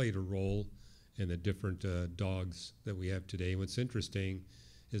would have played a role in the different dogs that we have today. What's interesting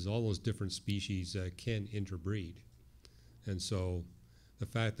is all those different species can interbreed. And so the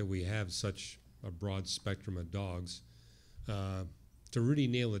fact that we have such a broad spectrum of dogs, to really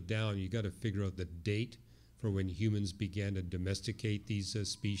nail it down, you got to figure out the date for when humans began to domesticate these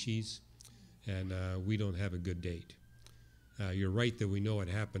species, and we don't have a good date. You're right that we know it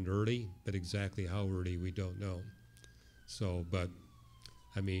happened early, but exactly how early we don't know. So, but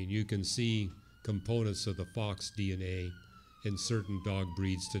I mean, you can see components of the fox DNA in certain dog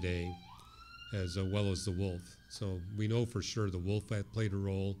breeds today, as well as the wolf. So we know for sure the wolf had played a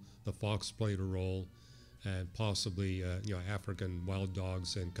role, the fox played a role, and possibly African wild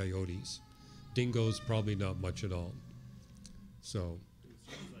dogs and coyotes. Dingoes, probably not much at all. So. It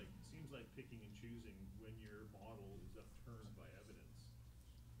seems like picking and choosing when your model is upturned by evidence,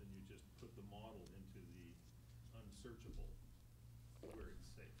 then you just put searchable where it's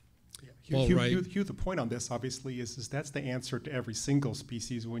safe. Yeah. Well, right. Hugh, the point on this obviously is that's the answer to every single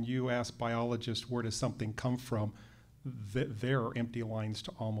species. When you ask biologists where does something come from, there are empty lines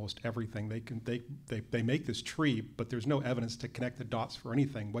to almost everything. They make this tree, but there's no evidence to connect the dots for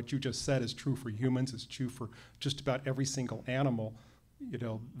anything. What you just said is true for humans. It's true for just about every single animal. You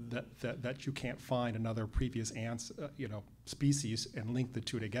know that you can't find another previous species and link the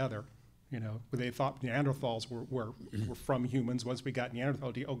two together. You know, where they thought Neanderthals were from humans. Once we got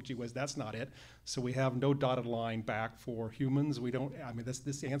Neanderthal, oh gee whiz, that's not it. So we have no dotted line back for humans. We don't. I mean,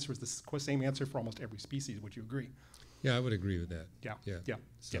 this answer is the same answer for almost every species. Would you agree? Yeah, I would agree with that. Yeah.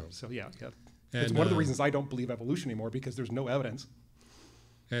 So, So yeah. And, it's one of the reasons I don't believe evolution anymore, because there's no evidence.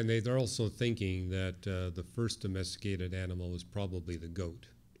 And they're also thinking that the first domesticated animal was probably the goat.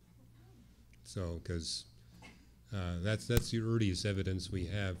 So, because that's the earliest evidence we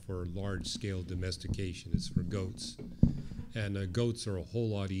have for large-scale domestication is for goats. And goats are a whole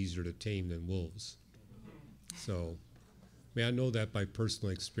lot easier to tame than wolves. So, I mean, I know that by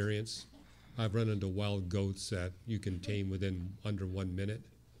personal experience. I've run into wild goats that you can tame within under 1 minute.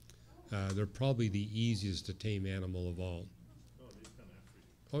 They're probably the easiest to tame animal of all.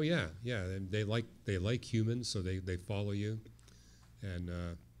 Oh yeah. They like humans, so they follow you, and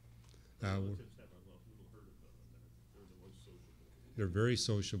they're very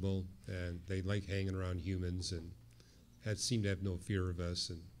sociable, and they like hanging around humans, and seem to have no fear of us.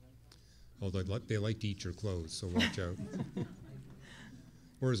 And although they like to eat your clothes, so watch out.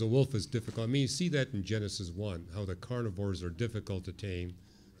 Whereas a wolf is difficult. I mean, you see that in Genesis 1, how the carnivores are difficult to tame,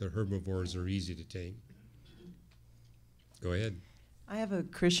 the herbivores are easy to tame. Go ahead. I have a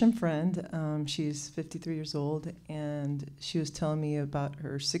Christian friend. She's 53 years old, and she was telling me about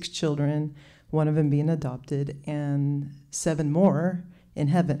her 6 children, one of them being adopted, and 7 more in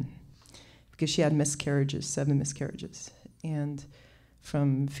heaven, because she had miscarriages, 7 miscarriages, and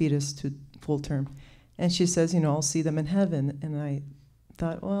from fetus to full term. And she says, I'll see them in heaven. And I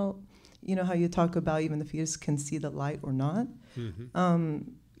thought, well, you know how you talk about even the fetus can see the light or not? Mm-hmm.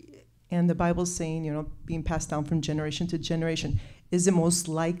 And the Bible's saying, being passed down from generation to generation. Is it most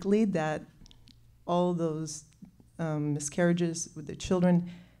likely that all those miscarriages with the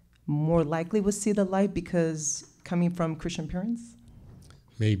children more likely will see the light because coming from Christian parents?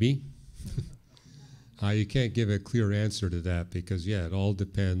 Maybe. You can't give a clear answer to that because, it all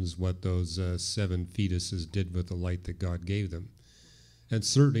depends what those 7 fetuses did with the light that God gave them. And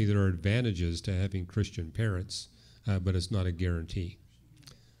certainly there are advantages to having Christian parents, but it's not a guarantee.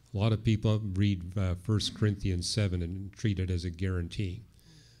 A lot of people read 1 Corinthians 7 and treat it as a guarantee.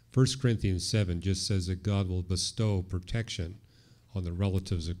 1 Corinthians 7 just says that God will bestow protection on the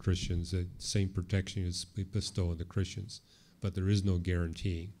relatives of Christians, the same protection as we bestow on the Christians. But there is no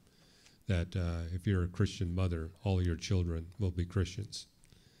guarantee that if you're a Christian mother, all your children will be Christians.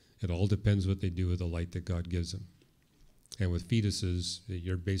 It all depends what they do with the light that God gives them. And with fetuses,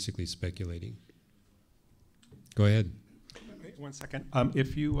 you're basically speculating. Go ahead. Wait 1 second.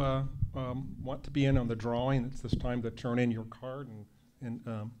 If you want to be in on the drawing, it's this time to turn in your card, and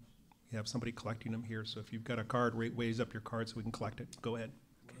you have somebody collecting them here. So if you've got a card, raise up your card so we can collect it. Go ahead.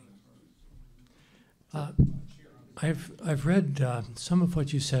 I've read some of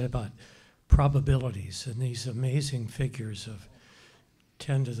what you said about probabilities and these amazing figures of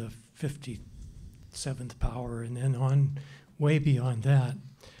 10 to the 57th power and then on way beyond that.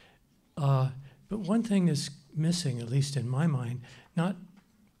 But one thing is missing, at least in my mind, not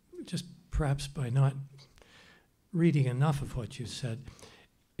just perhaps by not reading enough of what you said,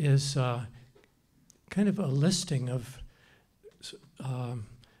 is kind of a listing of,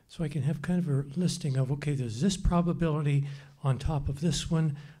 so I can have kind of a listing of, okay, there's this probability on top of this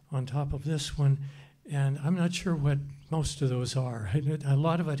one, on top of this one, and I'm not sure what most of those are. A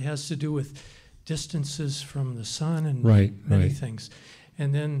lot of it has to do with distances from the sun and many things.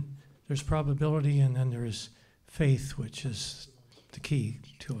 And then there's probability, and then there's faith, which is the key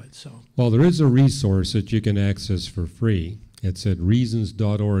to it. So, well, there is a resource that you can access for free. It's at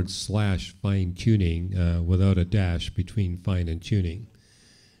reasons.org/fine-tuning without a dash between fine and tuning.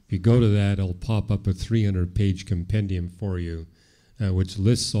 If you go to that, it'll pop up a 300-page compendium for you, which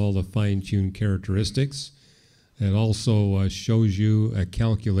lists all the fine-tuned characteristics. It also shows you a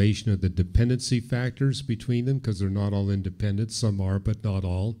calculation of the dependency factors between them, because they're not all independent. Some are, but not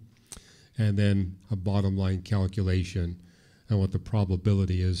all. And then a bottom line calculation on what the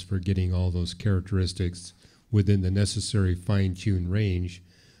probability is for getting all those characteristics within the necessary fine-tuned range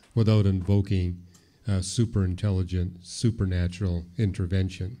without invoking super intelligent, supernatural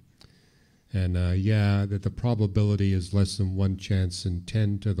intervention. And that the probability is less than 1 chance in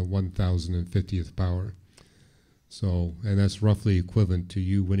 10 to the 1,050th power. So, and that's roughly equivalent to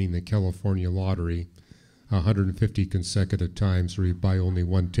you winning the California lottery 150 consecutive times where you buy only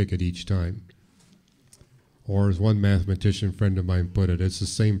one ticket each time. Or as one mathematician friend of mine put it, it's the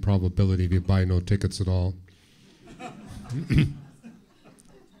same probability if you buy no tickets at all.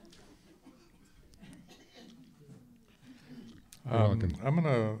 I'm going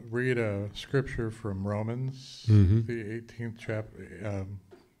to read a scripture from Romans, Mhm. the 18th chapter.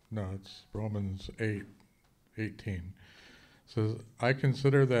 No, it's Romans 8:18. It says, I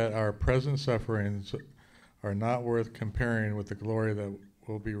consider that our present sufferings are not worth comparing with the glory that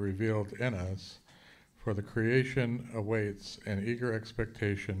will be revealed in us, for the creation awaits an eager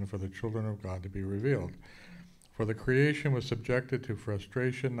expectation for the children of God to be revealed. For the creation was subjected to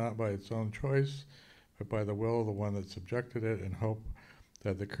frustration, not by its own choice, but by the will of the one that subjected it, in hope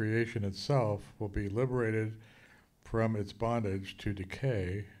that the creation itself will be liberated from its bondage to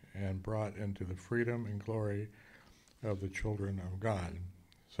decay and brought into the freedom and glory of the children of God.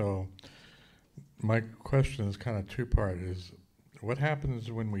 So my question is kind of two-part, is what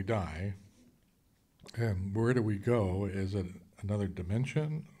happens when we die, and where do we go? Is it another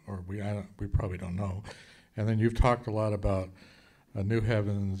dimension, or we probably don't know. And then you've talked a lot about a new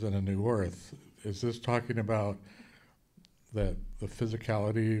heavens and a new earth. Is this talking about that the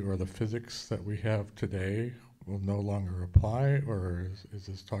physicality or the physics that we have today will no longer apply, or is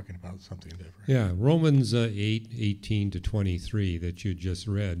this talking about something different? Yeah, Romans 8:18 to 23 that you just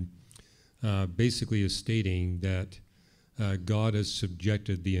read basically is stating that God has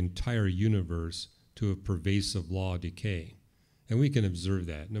subjected the entire universe to a pervasive law of decay. And we can observe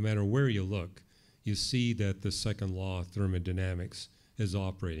that. No matter where you look, you see that the second law of thermodynamics is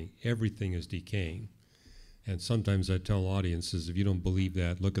operating. Everything is decaying. And sometimes I tell audiences, if you don't believe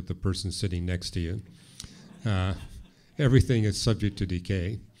that, look at the person sitting next to you. Everything is subject to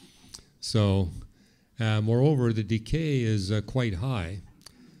decay. So, moreover, the decay is quite high.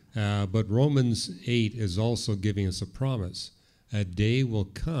 But Romans 8 is also giving us a promise. A day will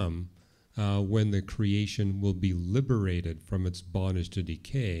come when the creation will be liberated from its bondage to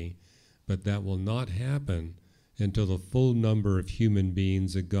decay, but that will not happen until the full number of human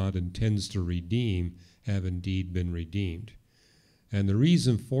beings that God intends to redeem have indeed been redeemed. And the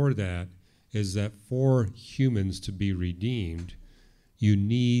reason for that is that for humans to be redeemed, you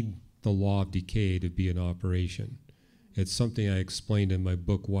need the law of decay to be in operation. It's something I explained in my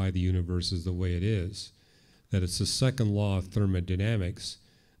book, Why the Universe is the Way It Is, that it's the second law of thermodynamics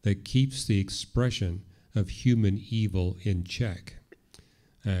that keeps the expression of human evil in check.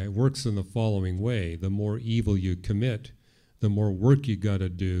 It works in the following way. The more evil you commit, the more work you got to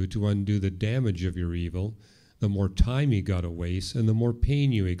do to undo the damage of your evil, the more time you got to waste, and the more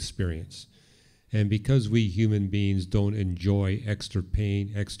pain you experience. And because we human beings don't enjoy extra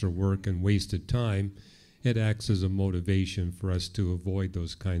pain, extra work, and wasted time, it acts as a motivation for us to avoid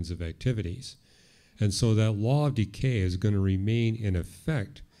those kinds of activities. And so that law of decay is going to remain in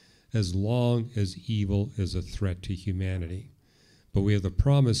effect as long as evil is a threat to humanity. But we have the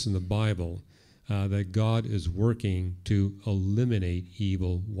promise in the Bible that God is working to eliminate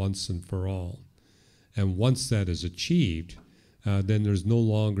evil once and for all. And once that is achieved, then there's no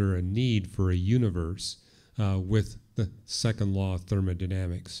longer a need for a universe with the second law of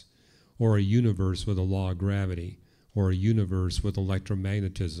thermodynamics, or a universe with a law of gravity, or a universe with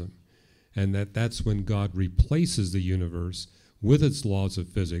electromagnetism. And that's when God replaces the universe with its laws of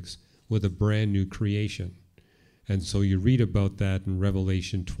physics with a brand new creation. And so you read about that in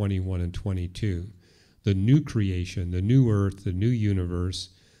Revelation 21 and 22. The new creation, the new earth, the new universe,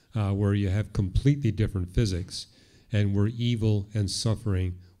 where you have completely different physics, and where evil and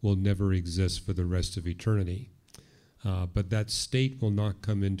suffering will never exist for the rest of eternity. But that state will not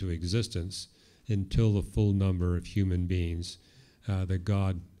come into existence until the full number of human beings that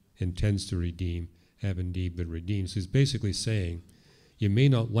God intends to redeem have indeed been redeemed. So he's basically saying, you may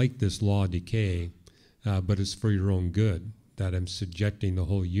not like this law of decay, but it's for your own good that I'm subjecting the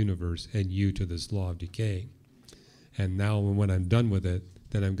whole universe and you to this law of decay. And now when I'm done with it,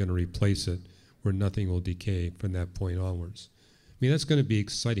 then I'm going to replace it where nothing will decay from that point onwards. I mean, that's going to be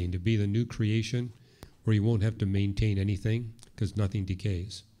exciting, to be the new creation where you won't have to maintain anything because nothing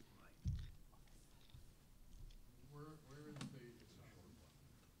decays.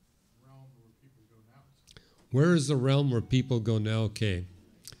 Where is the realm where people go now? Okay.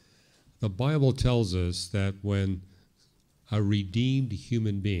 The Bible tells us that when a redeemed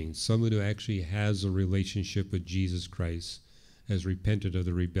human being, someone who actually has a relationship with Jesus Christ, has repented of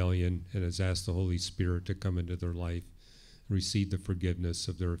the rebellion and has asked the Holy Spirit to come into their life, receive the forgiveness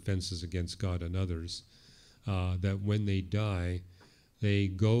of their offenses against God and others, that when they die, they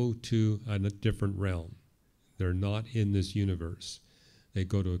go to a different realm. They're not in this universe. They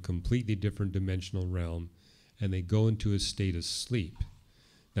go to a completely different dimensional realm, and they go into a state of sleep.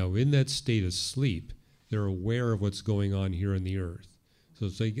 Now, in that state of sleep, they're aware of what's going on here on the earth. So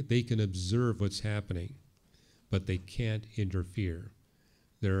they can observe what's happening, but they can't interfere.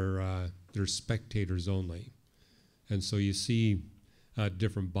 They're spectators only. And so you see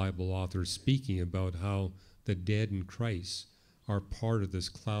different Bible authors speaking about how the dead in Christ are part of this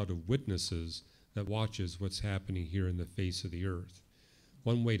cloud of witnesses that watches what's happening here in the face of the earth.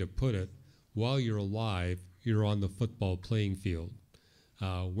 One way to put it, while you're alive, you're on the football playing field.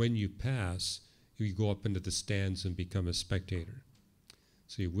 When you pass, you go up into the stands and become a spectator.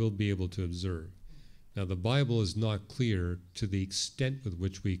 So you will be able to observe. Now, the Bible is not clear to the extent with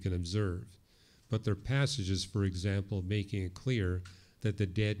which we can observe, but there are passages, for example, making it clear that the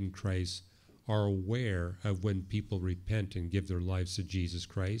dead in Christ are aware of when people repent and give their lives to Jesus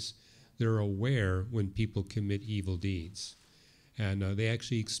Christ. They're aware when people commit evil deeds. And they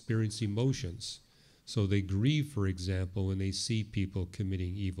actually experience emotions. So they grieve, for example, when they see people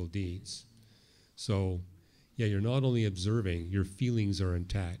committing evil deeds. So, yeah, you're not only observing, your feelings are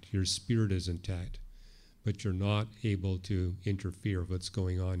intact, your spirit is intact, but you're not able to interfere with what's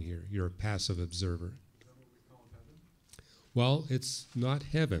going on here. You're a passive observer. Well, it's not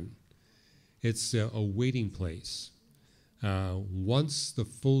heaven. It's a waiting place. Once the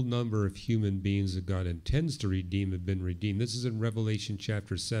full number of human beings that God intends to redeem have been redeemed, this is in Revelation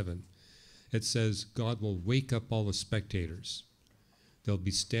chapter 7, it says God will wake up all the spectators. They'll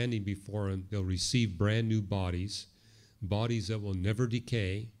be standing before him. They'll receive brand new bodies, bodies that will never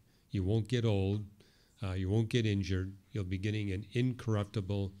decay. You won't get old. You won't get injured. You'll be getting an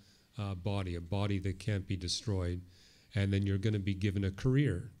incorruptible body, a body that can't be destroyed. And then you're going to be given a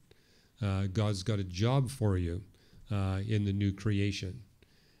career. God's got a job for you in the new creation.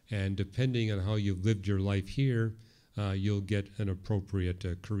 And depending on how you've lived your life here, you'll get an appropriate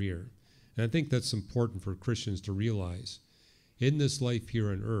career. And I think that's important for Christians to realize. In this life here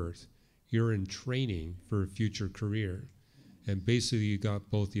on earth, you're in training for a future career. And basically you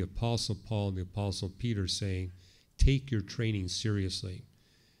got both the Apostle Paul and the Apostle Peter saying, take your training seriously.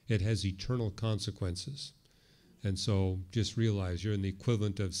 It has eternal consequences. And so just realize you're in the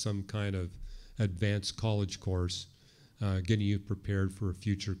equivalent of some kind of advanced college course, getting you prepared for a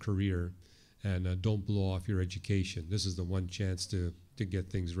future career. And don't blow off your education. This is the one chance to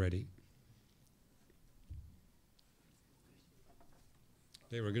get things ready.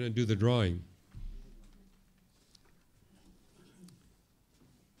 Okay, we're going to do the drawing.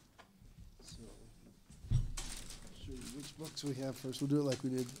 So, show you which books we have first. We'll do it like we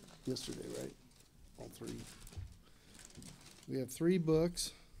did yesterday, right? All three. We have 3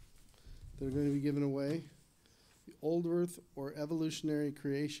 books that are going to be given away. The Old Earth or Evolutionary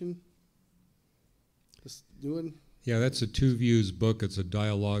Creation. This new one. Yeah, that's a Two Views book. It's a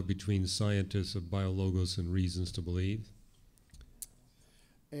dialogue between scientists of biologos and reasons to believe.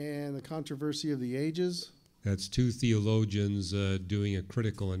 And The Controversy of the Ages. That's 2 theologians doing a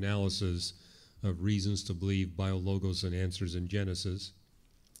critical analysis of reasons to believe, biologos and answers in Genesis.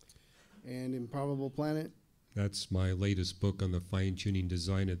 And Improbable Planet. That's my latest book on the fine-tuning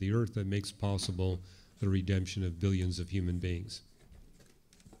design of the earth that makes possible the redemption of billions of human beings.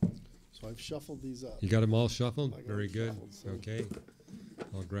 So I've shuffled these up. You got them all shuffled? I got Very them good. shuffled, so. Okay.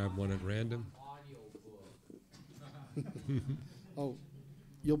 I'll grab one at random. Oh,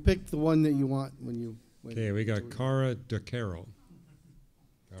 you'll pick the one that you want when you... Okay, we got Cara De Caro.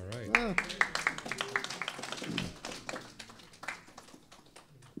 All right. Ah.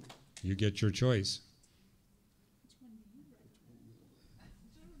 You get your choice.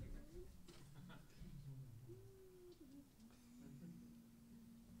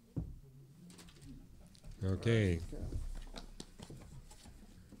 Okay.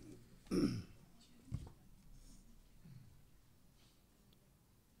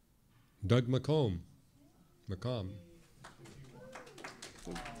 Doug McComb.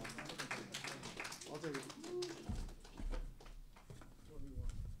 I'll take it.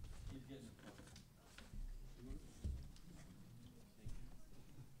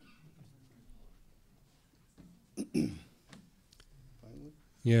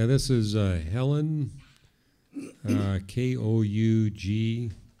 Yeah, this is Helen,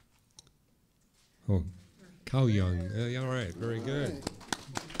 K-O-U-G. Oh, Cow Young. Yeah, all right, very good.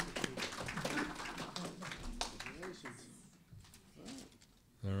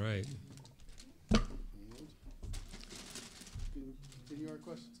 All right. Continue our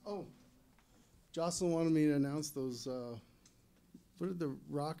questions. Oh, Jocelyn wanted me to announce those. What are the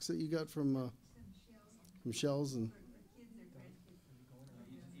rocks that you got from shells and?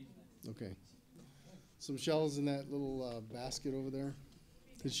 Okay. some shells in that little basket over there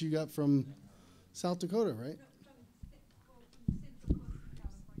that you got from South Dakota, right?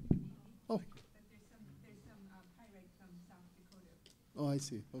 Oh. Oh, I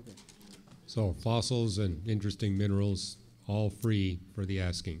see. Okay. So fossils and interesting minerals, all free for the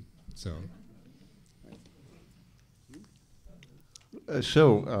asking. So.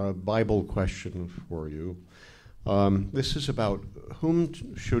 Bible question for you. This is about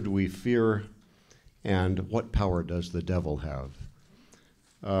whom should we fear and what power does the devil have?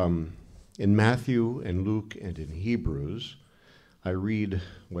 In Matthew and Luke and in Hebrews, I read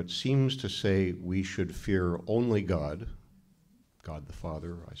what seems to say we should fear only God, God the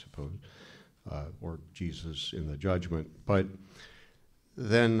Father, I suppose, or Jesus in the judgment. But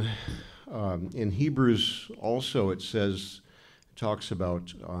then in Hebrews also it says, talks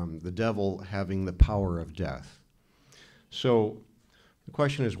about the devil having the power of death. So the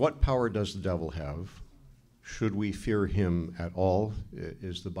question is, what power does the devil have? Should we fear him at all?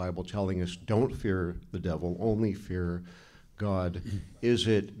 Is the Bible telling us don't fear the devil, only fear God? Is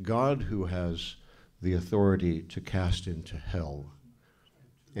it God who has the authority to cast into hell?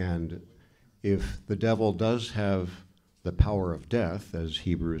 And if the devil does have the power of death, as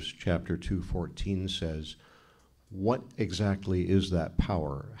Hebrews chapter 2:14 says, what exactly is that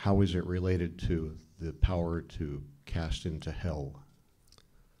power? How is it related to the power to cast into hell?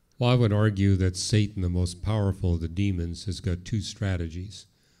 Well, I would argue that Satan, the most powerful of the demons, has got two strategies.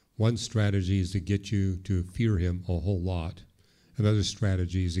 One strategy is to get you to fear him a whole lot. Another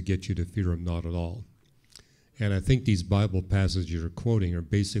strategy is to get you to fear him not at all. And I think these Bible passages you're quoting are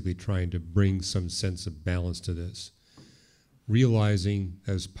basically trying to bring some sense of balance to this. Realizing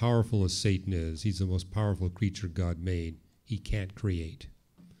as powerful as Satan is, he's the most powerful creature God made, he can't create.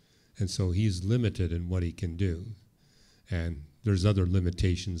 And so he's limited in what he can do. And there's other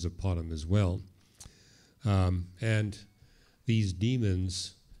limitations upon him as well. And these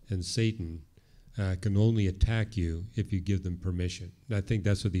demons and Satan can only attack you if you give them permission. And I think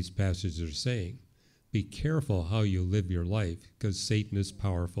that's what these passages are saying. Be careful how you live your life, because Satan is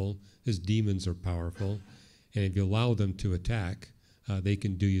powerful, his demons are powerful, and if you allow them to attack, they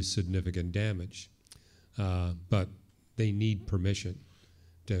can do you significant damage. But they need permission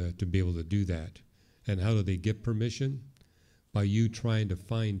to be able to do that. And how do they get permission? By you trying to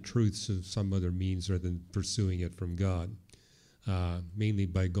find truths of some other means rather than pursuing it from God, mainly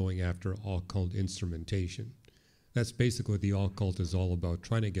by going after occult instrumentation. That's basically what the occult is all about,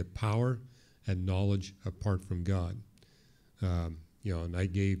 trying to get power and knowledge apart from God. And I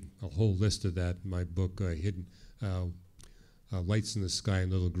gave a whole list of that in my book, Hidden Lights in the Sky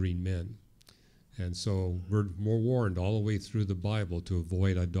and Little Green Men. And so we're more warned all the way through the Bible to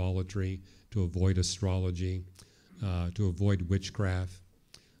avoid idolatry, to avoid astrology, to avoid witchcraft,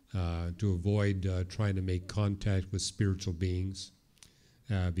 to avoid trying to make contact with spiritual beings,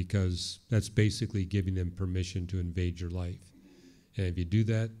 because that's basically giving them permission to invade your life. And if you do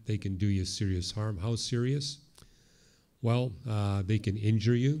that, they can do you serious harm. How serious? Well, they can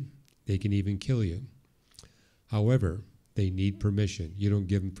injure you. They can even kill you. However, they need permission. You don't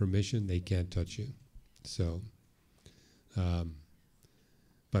give them permission, they can't touch you. So,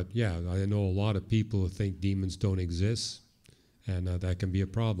 but yeah, I know a lot of people who think demons don't exist, and that can be a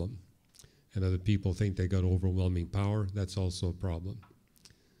problem. And other people think they got overwhelming power. That's also a problem.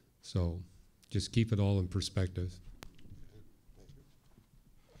 So just keep it all in perspective.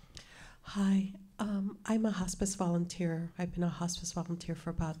 Hi, I'm a hospice volunteer. I've been a hospice volunteer for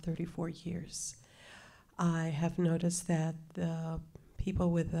about 34 years. I have noticed that the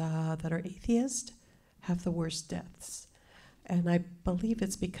people with that are atheists have the worst deaths. And I believe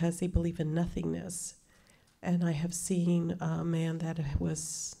it's because they believe in nothingness. And I have seen a man that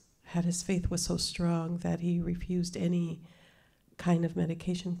had his faith was so strong that he refused any kind of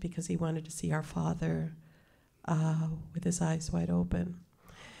medication because he wanted to see our Father with his eyes wide open.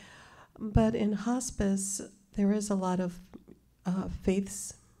 But in hospice, there is a lot of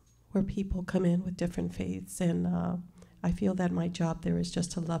faiths where people come in with different faiths, and I feel that my job there is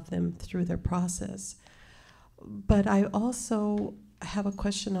just to love them through their process. But I also have a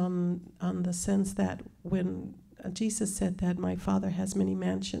question on the sense that when Jesus said that my Father has many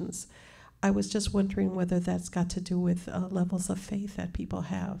mansions, I was just wondering whether that's got to do with levels of faith that people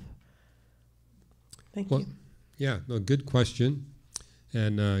have. Thank you. Yeah, no, good question.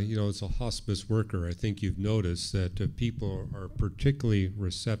 And, as a hospice worker, I think you've noticed that people are particularly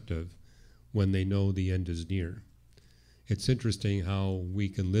receptive when they know the end is near. It's interesting how we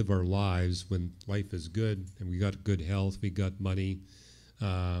can live our lives when life is good and we got good health, we got money,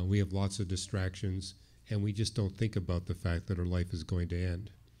 we have lots of distractions, and we just don't think about the fact that our life is going to end.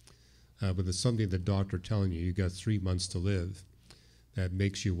 but it's something the doctor telling you got 3 months to live. That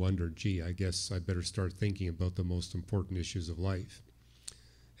makes you wonder, gee, I guess I better start thinking about the most important issues of life.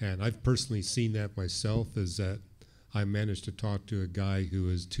 And I've personally seen that myself, is that I managed to talk to a guy who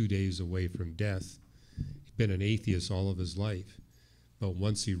is 2 days away from death. He's been an atheist all of his life, but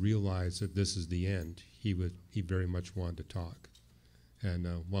once he realized that this is the end, he very much wanted to talk, and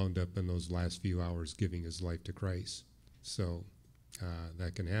wound up in those last few hours giving his life to Christ. So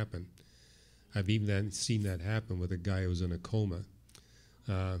that can happen. I've even then seen that happen with a guy who was in a coma.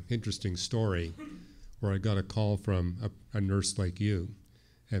 Interesting story, where I got a call from a nurse like you,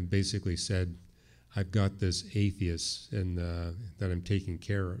 and basically said, I've got this atheist that I'm taking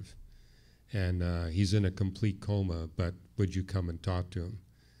care of, and he's in a complete coma, but would you come and talk to him?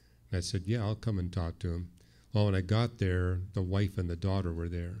 And I said, yeah, I'll come and talk to him. Well, when I got there, the wife and the daughter were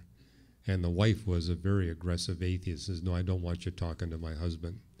there, and the wife was a very aggressive atheist. Says, no, I don't want you talking to my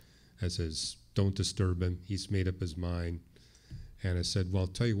husband. I says, don't disturb him. He's made up his mind. And I said, well,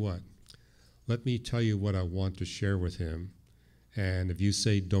 tell you what, let me tell you what I want to share with him, and if you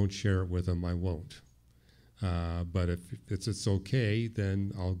say don't share it with him, I won't. But if it's okay,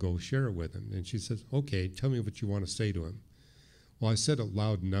 then I'll go share it with him. And she says, okay, tell me what you want to say to him. Well, I said it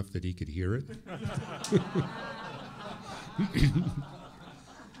loud enough that he could hear it.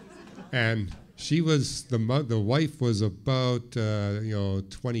 And she was, the wife was about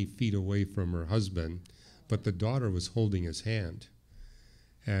 20 feet away from her husband, but the daughter was holding his hand.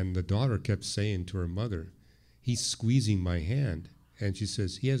 And the daughter kept saying to her mother, he's squeezing my hand. And she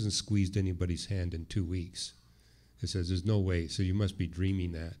says, he hasn't squeezed anybody's hand in 2 weeks. It says, there's no way, so you must be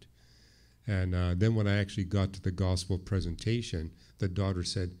dreaming that. And then when I actually got to the gospel presentation, the daughter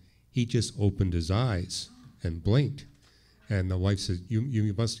said, he just opened his eyes and blinked. And the wife said,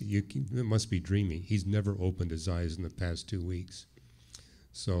 you must be dreaming. He's never opened his eyes in the past 2 weeks.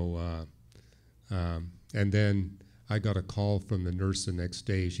 So, and then I got a call from the nurse the next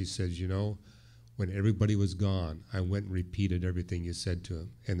day. She says, when everybody was gone, I went and repeated everything you said to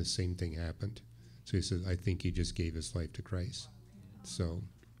him, and the same thing happened. So he says, I think he just gave his life to Christ. So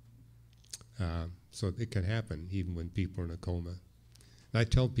it can happen even when people are in a coma. And I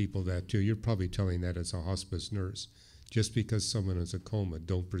tell people that too. You're probably telling that as a hospice nurse. Just because someone is in a coma,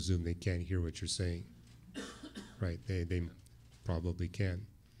 don't presume they can't hear what you're saying. Right, they probably can.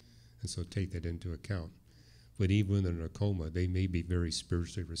 And so take that into account. But even when they're in a coma, they may be very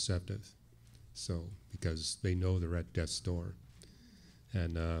spiritually receptive. So, because they know they're at death's door.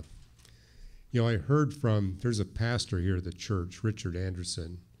 And, I heard from, there's a pastor here at the church, Richard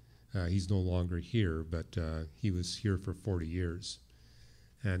Anderson. He's no longer here, but he was here for 40 years.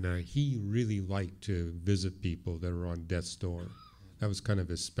 And he really liked to visit people that were on death's door. That was kind of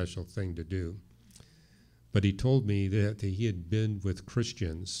his special thing to do. But he told me that he had been with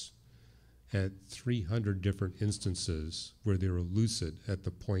Christians at 300 different instances where they were lucid at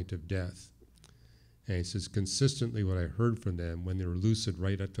the point of death. And he says, consistently what I heard from them when they were lucid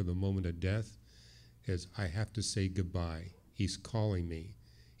right up to the moment of death is, I have to say goodbye. He's calling me.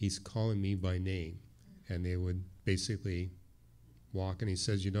 He's calling me by name. And they would basically walk. And he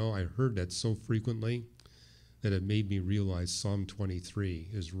says, I heard that so frequently that it made me realize Psalm 23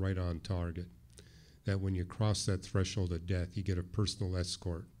 is right on target. That when you cross that threshold of death, you get a personal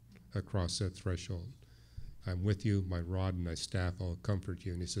escort across that threshold. I'm with you, my rod and my staff, I'll comfort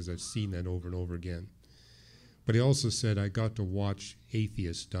you. And he says, I've seen that over and over again. But he also said, I got to watch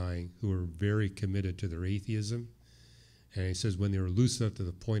atheists dying who were very committed to their atheism. And he says, when they were lucid up to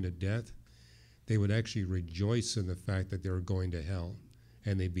the point of death, they would actually rejoice in the fact that they were going to hell.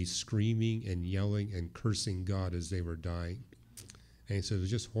 And they'd be screaming and yelling and cursing God as they were dying. And he said, it was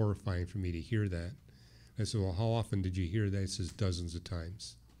just horrifying for me to hear that. I said, well, how often did you hear that? He says, dozens of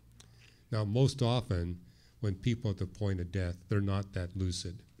times. Now, most often, when people at the point of death, they're not that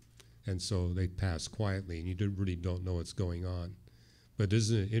lucid. And so they pass quietly, and you really don't know what's going on. But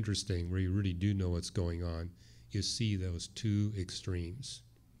isn't it interesting, where you really do know what's going on, you see those two extremes.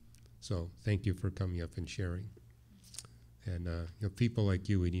 So thank you for coming up and sharing. And people like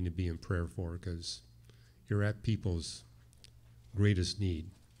you we need to be in prayer for, because you're at people's greatest need.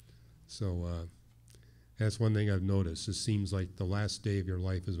 So that's one thing I've noticed. It seems like the last day of your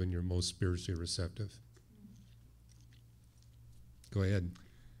life is when you're most spiritually receptive. Go ahead.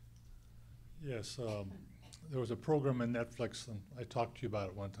 Yes, there was a program on Netflix, and I talked to you about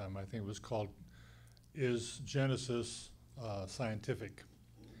it one time. I think it was called Is Genesis Scientific?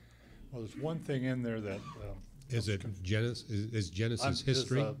 Well, there's one thing in there that... is Genesis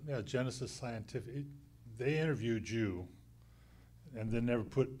history? Yeah, Genesis Scientific. They interviewed you, and they never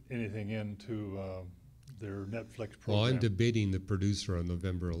put anything into their Netflix program. Well, I'm debating the producer on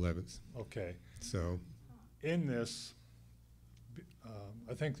November 11th. Okay. So, in this,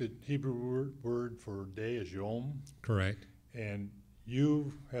 I think the Hebrew word for day is yom. correct. And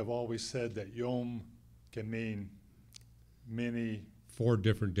you have always said that yom can mean many. 4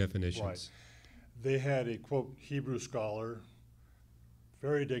 different definitions. Right. They had a, quote, Hebrew scholar,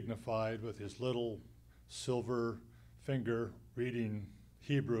 very dignified with his little silver finger reading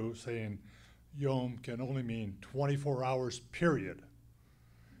Hebrew, saying yom can only mean 24 hours, period.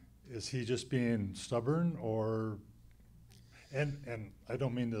 Is he just being stubborn, or, and I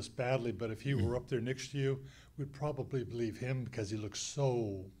don't mean this badly, but if he were up there next to you, we'd probably believe him because he looks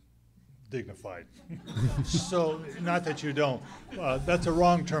so dignified. So, not that you don't, that's a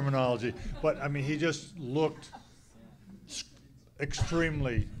wrong terminology, but I mean, he just looked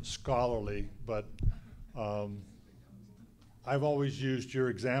extremely scholarly, but I've always used your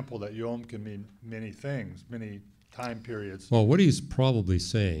example that yom can mean many things, many time periods. Well, what he's probably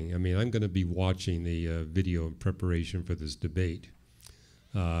saying, I mean, I'm going to be watching the video in preparation for this debate.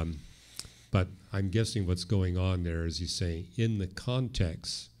 But I'm guessing what's going on there is he's saying, in the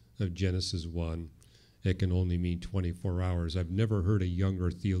context of Genesis 1, it can only mean 24 hours. I've never heard a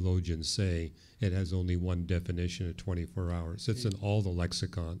younger theologian say it has only one definition of 24 hours. It's in all the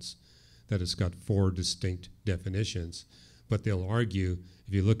lexicons that it's got 4 distinct definitions. But they'll argue,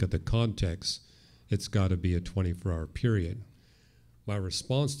 if you look at the context, it's got to be a 24-hour period. My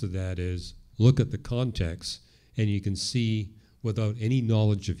response to that is, look at the context, and you can see, without any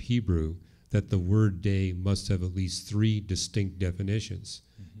knowledge of Hebrew, that the word day must have at least 3 distinct definitions,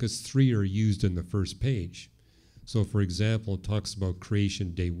 because 3 are used in the first page. So, for example, it talks about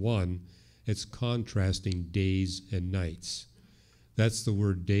creation day 1. It's contrasting days and nights. That's the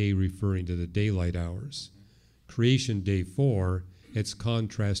word day referring to the daylight hours. Creation day 4, it's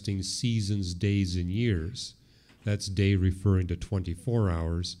contrasting seasons, days, and years. That's day referring to 24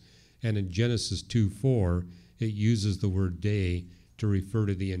 hours. And in Genesis 2:4, it uses the word day to refer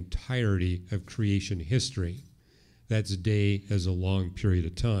to the entirety of creation history. That's day as a long period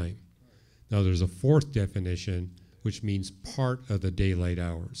of time. Now there's a 4th definition, which means part of the daylight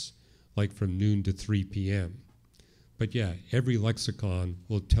hours, like from noon to 3 p.m. But yeah, every lexicon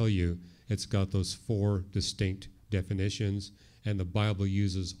will tell you it's got those 4 distinct definitions, and the Bible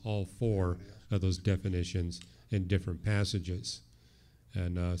uses all 4 of those definitions in different passages.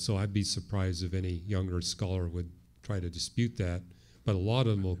 And so I'd be surprised if any younger scholar would try to dispute that. But a lot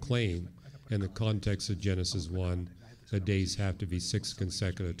of them will claim, in the context of Genesis 1, the days have to be 6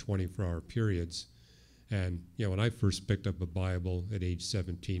 consecutive 24-hour periods. And, you know, when I first picked up a Bible at age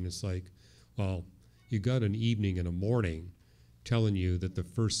 17, it's like, well, you got an evening and a morning telling you that the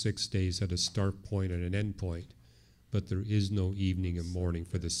first 6 days had a start point and an end point, but there is no evening and morning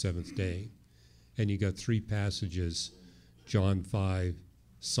for the 7th day. And you got 3 passages, John 5,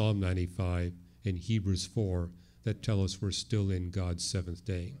 Psalm 95, and Hebrews 4, that tell us we're still in God's 7th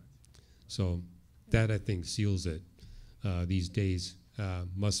day. So that, I think, seals it. These days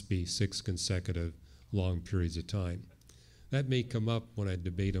must be 6 consecutive long periods of time. That may come up when I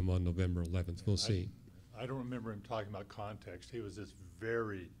debate him on November 11th. We'll see. I don't remember him talking about context. He was just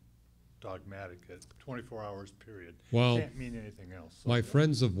very dogmatic at 24 hours period. Well, can't mean anything else. So my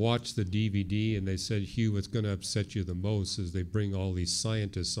friends have watched the DVD, and they said, Hugh, what's going to upset you the most is they bring all these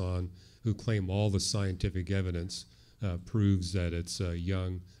scientists on who claim all the scientific evidence proves that it's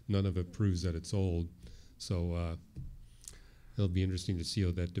young. None of it proves that it's old. So it'll be interesting to see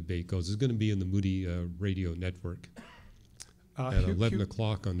how that debate goes. It's going to be in the Moody Radio Network at 11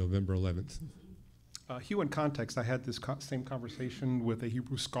 o'clock on November 11th. Hugh, in context, I had this same conversation with a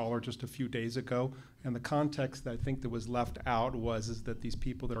Hebrew scholar just a few days ago, and the context that I think that was left out is that these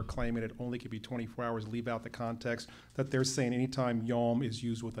people that are claiming it only could be 24 hours leave out the context, that they're saying anytime yom is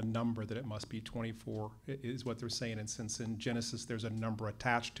used with a number that it must be 24 is what they're saying, and since in Genesis there's a number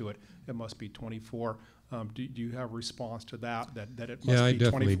attached to it, it must be 24. Do you have a response to that it must be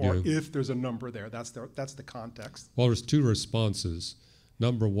 24 do. if there's a number there? That's the context. Well, there's 2 responses.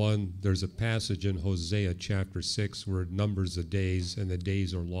 Number 1, there's a passage in Hosea chapter 6 where it numbers the days, and the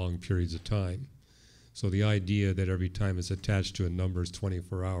days are long periods of time. So the idea that every time it's attached to a number is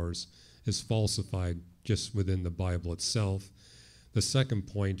 24 hours is falsified just within the Bible itself. The second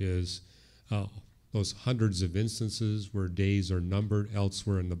point is those hundreds of instances where days are numbered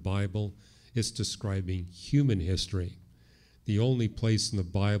elsewhere in the Bible, it's describing human history. The only place in the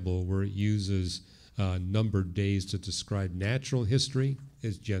Bible where it uses numbered days to describe natural history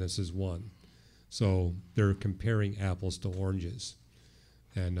is Genesis 1. So they're comparing apples to oranges.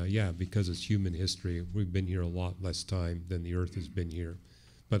 And because it's human history, we've been here a lot less time than the earth has been here.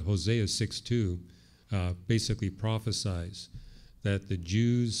 But Hosea 6:2 basically prophesies that the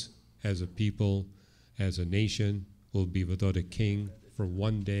Jews as a people, as a nation, will be without a king for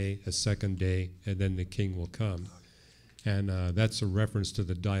one day, a second day, and then the king will come. And that's a reference to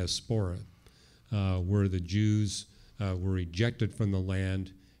the diaspora, where the Jews were ejected from the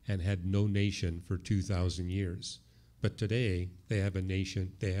land and had no nation for 2,000 years. But today, they have a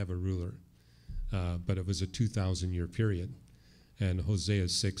nation, they have a ruler. But it was a 2,000-year period. And Hosea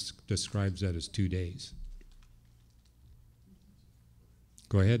 6 describes that as 2 days.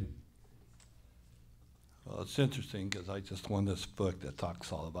 Go ahead. Well, it's interesting because I just won this book that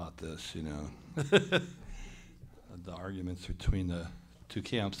talks all about this, you know, the arguments between the two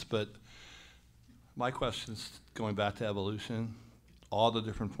camps. But my question's going back to evolution, all the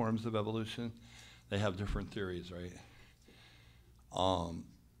different forms of evolution, they have different theories, right?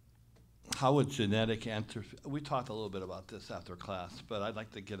 How would genetic entropy, we talked a little bit about this after class, but I'd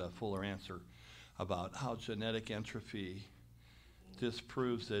like to get a fuller answer about how genetic entropy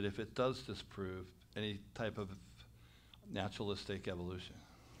disproves it, if it does disprove any type of naturalistic evolution.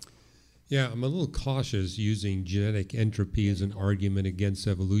 Yeah, I'm a little cautious using genetic entropy as an argument against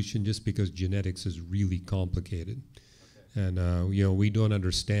evolution just because genetics is really complicated. Okay. And, you know, we don't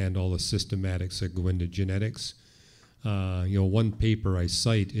understand all the systematics that go into genetics. You know, one paper I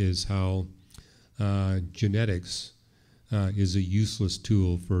cite is how genetics is a useless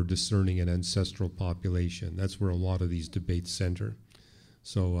tool for discerning an ancestral population. That's where a lot of these debates center.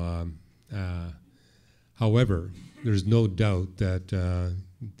 So, however, there's no doubt that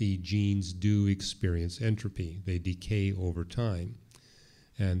the genes do experience entropy. They decay over time.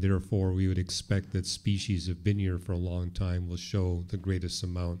 And therefore, we would expect that species that have been here for a long time will show the greatest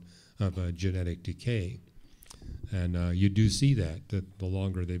amount of genetic decay. And you do see that the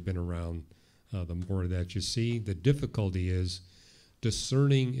longer they've been around, the more that you see. The difficulty is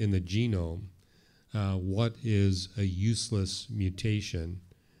discerning in the genome what is a useless mutation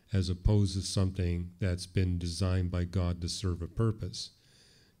as opposed to something that's been designed by God to serve a purpose.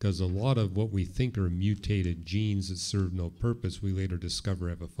 Because a lot of what we think are mutated genes that serve no purpose, we later discover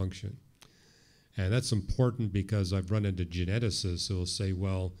have a function. And that's important because I've run into geneticists who will say,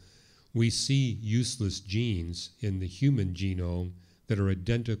 well, we see useless genes in the human genome that are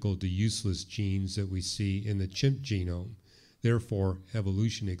identical to useless genes that we see in the chimp genome. Therefore,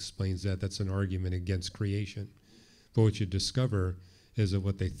 evolution explains that. That's an argument against creation. But what you discover is that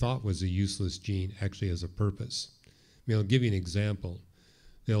what they thought was a useless gene actually has a purpose. I mean, I'll give you an example.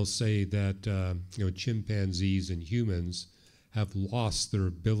 They'll say that you know, chimpanzees and humans have lost their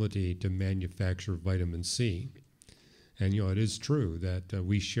ability to manufacture vitamin C. And, you know, it is true that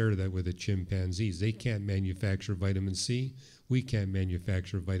we share that with the chimpanzees. They can't manufacture vitamin C. We can't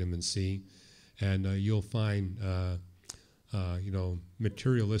manufacture vitamin C. And you'll find, you know,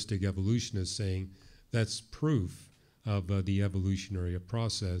 materialistic evolutionists saying that's proof of the evolutionary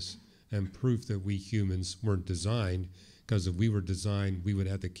process and proof that we humans weren't designed, because if we were designed, we would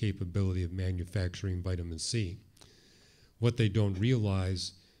have the capability of manufacturing vitamin C. What they don't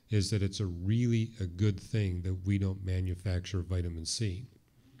realize is that it's really a good thing that we don't manufacture vitamin C.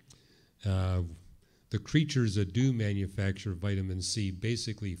 The creatures that do manufacture vitamin C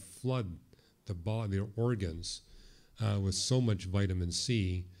basically flood the body, their organs, with so much vitamin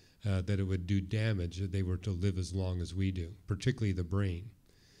C that it would do damage if they were to live as long as we do, particularly the brain.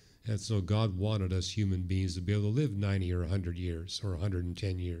 And so God wanted us human beings to be able to live 90 or 100 years or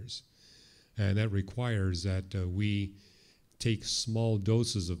 110 years. And that requires that we take small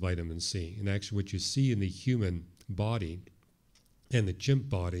doses of vitamin C. And actually what you see in the human body and the chimp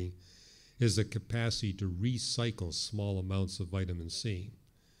body is the capacity to recycle small amounts of vitamin C,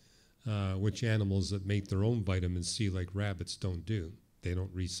 which animals that make their own vitamin C, like rabbits, don't do. They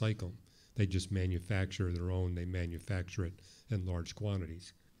don't recycle. They just manufacture their own. They manufacture it in large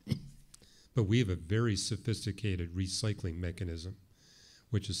quantities. But we have a very sophisticated recycling mechanism,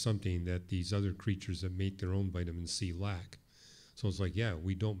 which is something that these other creatures that make their own vitamin C lack. So it's like, yeah,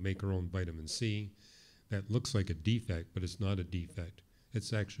 we don't make our own vitamin C. That looks like a defect, but it's not a defect.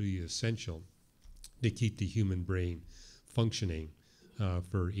 It's actually essential to keep the human brain functioning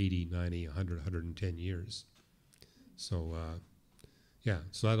for 80, 90, 100, 110 years. So, yeah,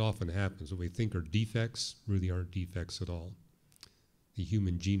 so that often happens. What we think are defects really aren't defects at all. The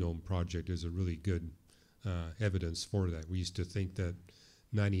Human Genome Project is a really good evidence for that. We used to think that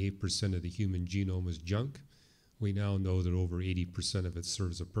 98% of the human genome was junk. We now know that over 80% of it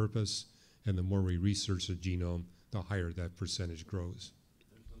serves a purpose, and the more we research the genome, the higher that percentage grows.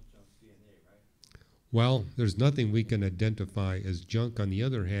 There's no junk DNA, right? Well, there's nothing we can identify as junk. On the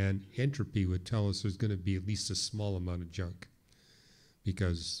other hand, entropy would tell us there's going to be at least a small amount of junk.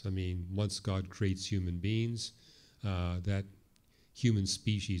 Because, I mean, once God creates human beings, that human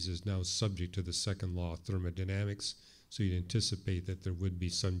species is now subject to the second law of thermodynamics, so you'd anticipate that there would be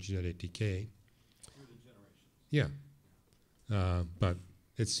some genetic decay. Through the generations. Yeah. But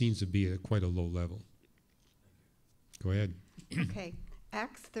it seems to be at quite a low level. Go ahead. Okay.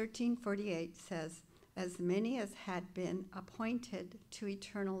 Acts 13:48 says, "As many as had been appointed to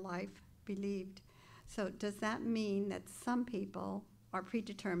eternal life believed." So does that mean that some people are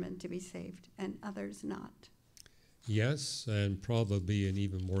predetermined to be saved and others not? Yes, and probably an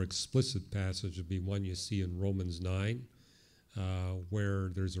even more explicit passage would be one you see in Romans 9, where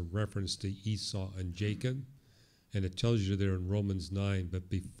there's a reference to Esau and Jacob. And it tells you there in Romans 9, but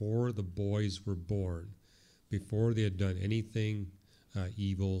before the boys were born, before they had done anything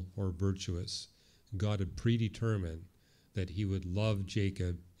evil or virtuous, God had predetermined that he would love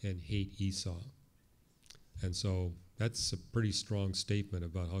Jacob and hate Esau. And so that's a pretty strong statement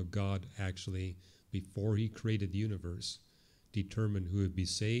about how God actually, before he created the universe, determined who would be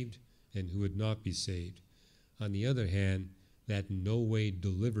saved and who would not be saved. On the other hand, that in no way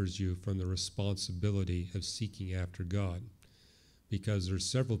delivers you from the responsibility of seeking after God, because there's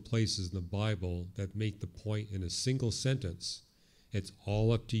several places in the Bible that make the point in a single sentence, it's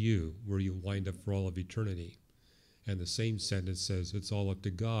all up to you where you wind up for all of eternity. And the same sentence says it's all up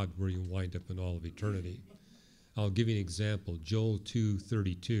to God where you wind up in all of eternity. I'll give you an example. Joel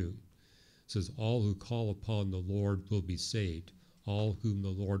 2:32 says, "All who call upon the Lord will be saved, all whom the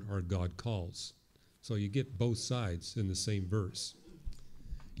Lord our God calls." So you get both sides in the same verse.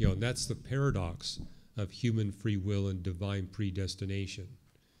 You know, and that's the paradox of human free will and divine predestination.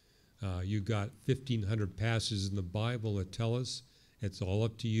 You've got 1,500 passages in the Bible that tell us it's all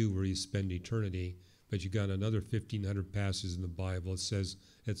up to you where you spend eternity, but you got another 1,500 passages in the Bible that says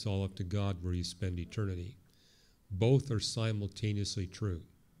it's all up to God where you spend eternity. Both are simultaneously true.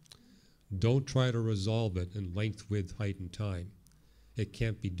 Don't try to resolve it in length, width, height, and time. It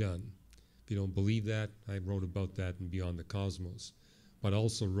can't be done. If you don't believe that, I wrote about that in Beyond the Cosmos. But I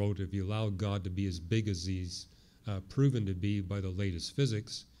also wrote, if you allow God to be as big as he's proven to be by the latest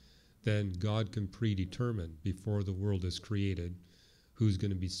physics, then God can predetermine before the world is created who's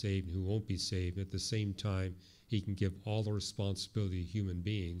going to be saved and who won't be saved. At the same time, he can give all the responsibility to human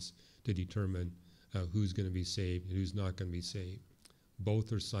beings to determine who's going to be saved and who's not going to be saved.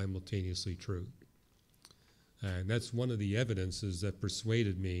 Both are simultaneously true. And that's one of the evidences that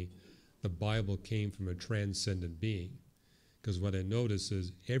persuaded me the Bible came from a transcendent being. Because what I notice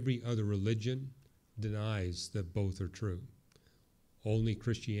is every other religion denies that both are true. Only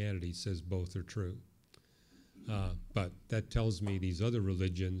Christianity says both are true. But that tells me these other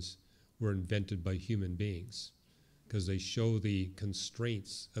religions were invented by human beings, because they show the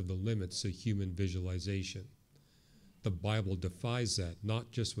constraints of the limits of human visualization. The Bible defies that,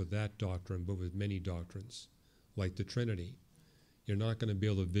 not just with that doctrine, but with many doctrines, like the Trinity. You're not going to be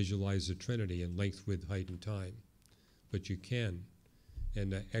able to visualize the Trinity in length, width, height, and time, but you can in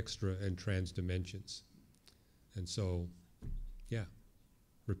the extra and trans dimensions. And so, yeah,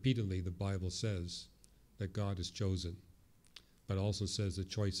 repeatedly the Bible says that God is chosen, but also says the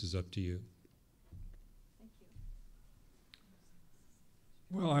choice is up to you.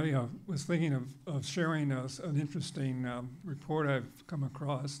 Well, I was thinking of sharing an interesting report I've come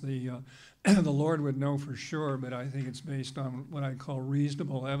across. The Lord would know for sure, but I think it's based on what I call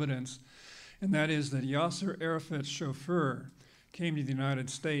reasonable evidence, and that is that Yasser Arafat's chauffeur came to the United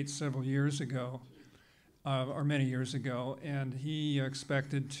States several years ago, or many years ago, and he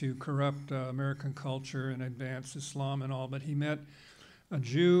expected to corrupt American culture and advance Islam and all, but he met a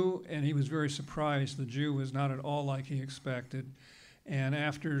Jew, and he was very surprised. The Jew was not at all like he expected. And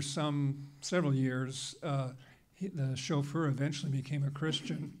after several years, the chauffeur eventually became a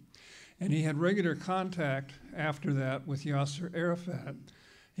Christian. And he had regular contact after that with Yasser Arafat.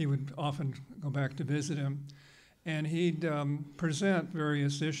 He would often go back to visit him. And he'd present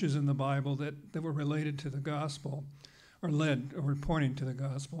various issues in the Bible that were related to the gospel, or pointing to the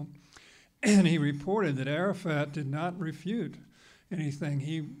gospel. And he reported that Arafat did not refute anything.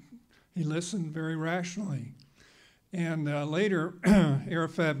 He listened very rationally. And later,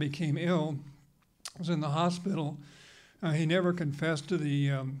 Arafat became ill, was in the hospital. He never confessed to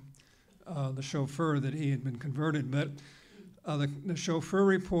the chauffeur that he had been converted, but the chauffeur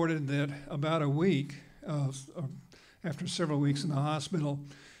reported that about a week, after several weeks in the hospital,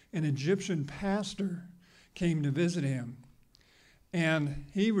 an Egyptian pastor came to visit him. And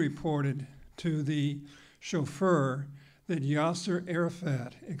he reported to the chauffeur that Yasser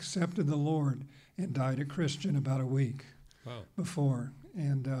Arafat accepted the Lord and died a Christian about a week before.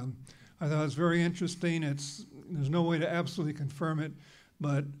 And I thought it was very interesting. It's, there's no way to absolutely confirm it,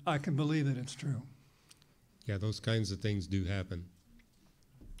 but I can believe that it's true. Yeah, those kinds of things do happen.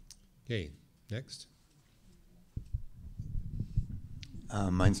 Okay, next.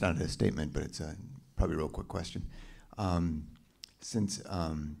 Mine's not a statement, but it's probably a real quick question. Since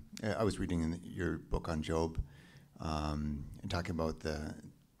I was reading in your book on Job and talking about the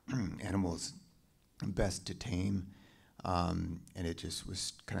animals best to tame, and it just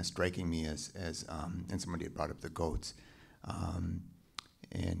was kind of striking me as and somebody had brought up the goats,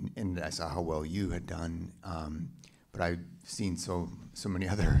 and I saw how well you had done, but I've seen so many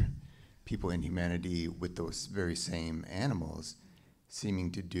other people in humanity with those very same animals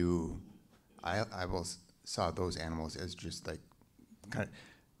seeming to do. I saw those animals as just like kind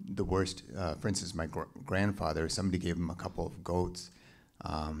of the worst. For instance, my grandfather, somebody gave him a couple of goats,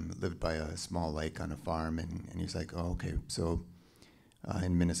 lived by a small lake on a farm, and he's like, oh, okay, so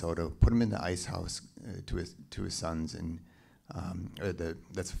in Minnesota, put him in the ice house to his sons, and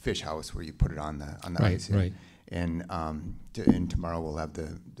that's a fish house where you put it on the Right, ice, right. and tomorrow we'll have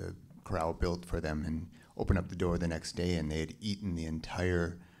the corral built for them, and open up the door the next day, and they had eaten the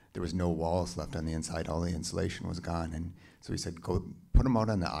entire. There was no walls left on the inside. All the insulation was gone, and so he said, "Go put them out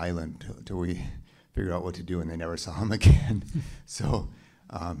on the island till we figure out what to do." And they never saw him again. So,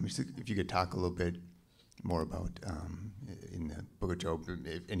 if you could talk a little bit more about in the Book of Job,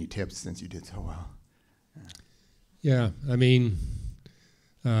 any tips since you did so well. Yeah, I mean,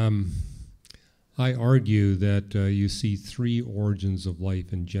 I argue that you see three origins of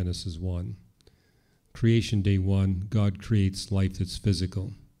life in Genesis 1. Creation day 1, God creates life that's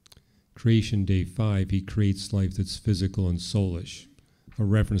physical. Creation day 5, he creates life that's physical and soulish, a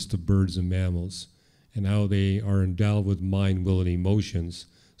reference to birds and mammals, and how they are endowed with mind, will, and emotions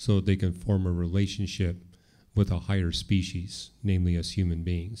so that they can form a relationship with a higher species, namely us human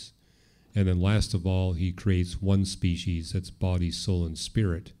beings. And then last of all, he creates one species that's body, soul, and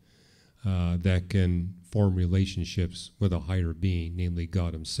spirit that can form relationships with a higher being, namely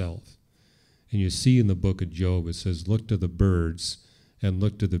God himself. And you see in the book of Job, it says, look to the birds and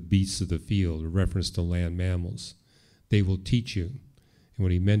look to the beasts of the field, a reference to land mammals. They will teach you. And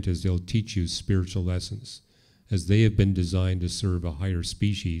what he meant is they'll teach you spiritual lessons. As they have been designed to serve a higher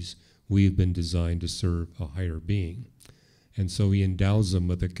species, we have been designed to serve a higher being. And so he endows them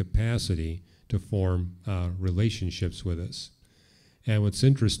with the capacity to form relationships with us. And what's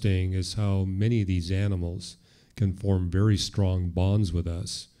interesting is how many of these animals can form very strong bonds with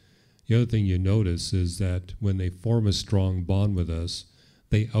us. The other thing you notice is that when they form a strong bond with us,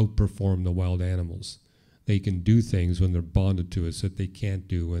 they outperform the wild animals. They can do things when they're bonded to us that they can't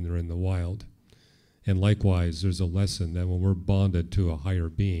do when they're in the wild. And likewise, there's a lesson that when we're bonded to a higher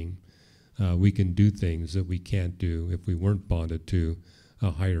being, we can do things that we can't do if we weren't bonded to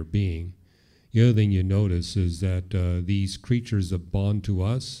a higher being. The other thing you notice is that these creatures that bond to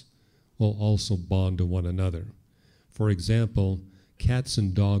us will also bond to one another. For example, cats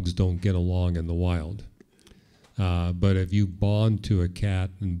and dogs don't get along in the wild. But if you bond to a cat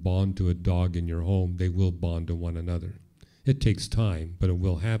and bond to a dog in your home, they will bond to one another. It takes time, but it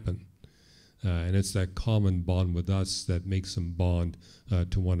will happen. And it's that common bond with us that makes them bond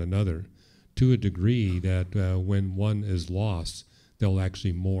to one another, to a degree that when one is lost, they'll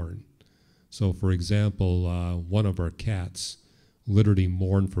actually mourn. So, for example, one of our cats literally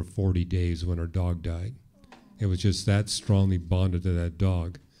mourned for 40 days when her dog died. It was just that strongly bonded to that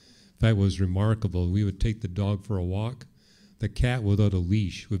dog. In fact, it was remarkable. We would take the dog for a walk. The cat without a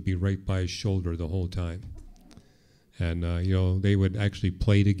leash would be right by his shoulder the whole time. And, they would actually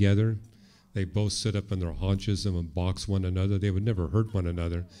play together. They both sit up on their haunches and would box one another. They would never hurt one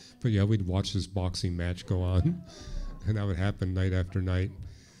another. But, yeah, we'd watch this boxing match go on. And that would happen night after night.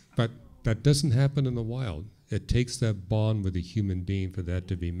 But that doesn't happen in the wild. It takes that bond with a human being for that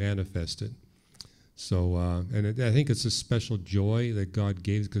to be manifested. So, I think it's a special joy that God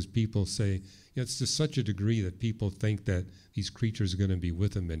gave, because people say, it's to such a degree that people think that these creatures are going to be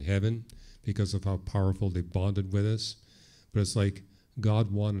with them in heaven because of how powerful they bonded with us. But it's like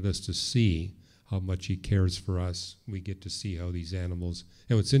God wanted us to see how much he cares for us. We get to see how these animals,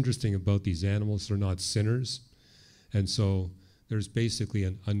 and what's interesting about these animals, they're not sinners. And so there's basically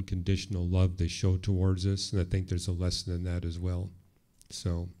an unconditional love they show towards us, and I think there's a lesson in that as well.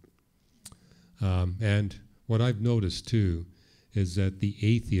 So, and what I've noticed too is that the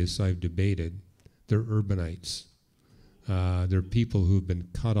atheists I've debated, they're urbanites. They're people who've been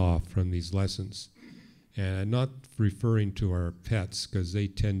cut off from these lessons. And I'm not referring to our pets, because they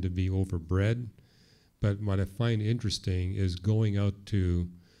tend to be overbred, but what I find interesting is going out to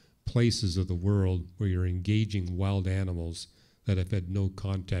places of the world where you're engaging wild animals that have had no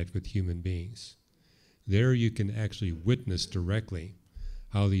contact with human beings. There you can actually witness directly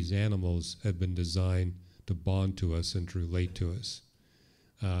how these animals have been designed to bond to us and to relate to us.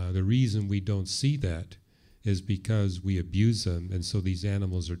 The reason we don't see that is because we abuse them, and so these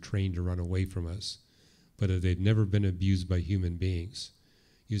animals are trained to run away from us. But if they've never been abused by human beings,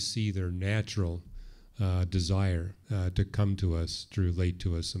 you see their natural desire to come to us, to relate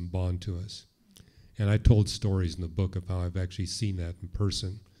to us, and bond to us. And I told stories in the book of how I've actually seen that in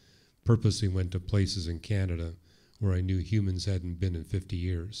person. Purposely went to places in Canada where I knew humans hadn't been in 50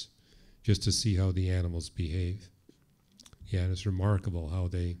 years, just to see how the animals behave. Yeah, and it's remarkable how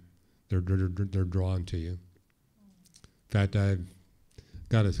they're drawn to you. In fact, I've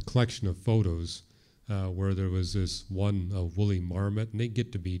got a collection of photos where there was this one woolly marmot, and they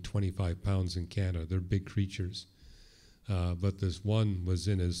get to be 25 pounds in Canada. They're big creatures. But this one was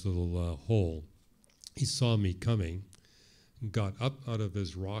in his little hole. He saw me coming, got up out of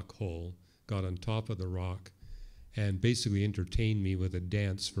his rock hole, got on top of the rock, and basically entertained me with a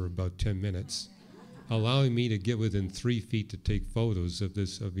dance for about 10 minutes, allowing me to get within 3 feet to take photos of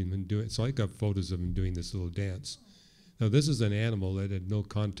him doing. So I got photos of him doing this little dance. Now this is an animal that had no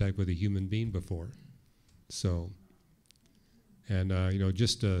contact with a human being before. So, and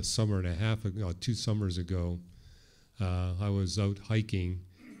just a summer and a half ago, 2 summers ago, I was out hiking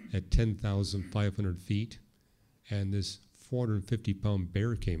at 10,500 feet, and this 450-pound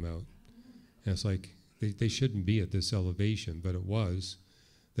bear came out. And it's like, they shouldn't be at this elevation, but it was.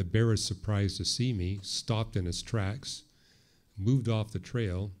 The bear was surprised to see me, stopped in its tracks, moved off the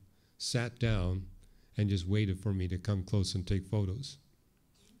trail, sat down, and just waited for me to come close and take photos.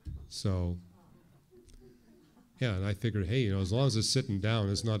 So, yeah, and I figured, hey, as long as it's sitting down,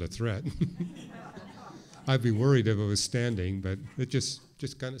 it's not a threat. I'd be worried if it was standing, but it just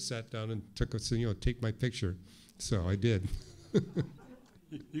kind of sat down and took us, take my picture. So I did.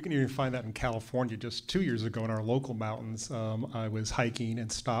 You can even find that in California. Just 2 years ago in our local mountains, I was hiking and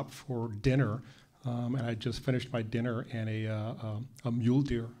stopped for dinner, and I just finished my dinner, and a mule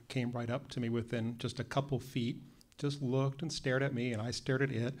deer came right up to me within just a couple feet, just looked and stared at me, and I stared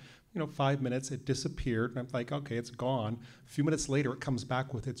at it. 5 minutes, it disappeared, and I'm like, okay, it's gone. A few minutes later, it comes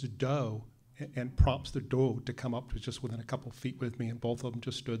back with its doe and prompts the doe to come up to just within a couple feet with me, and both of them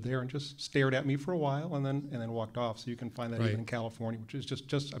just stood there and just stared at me for a while, and then walked off. So you can find that right. even in California, which is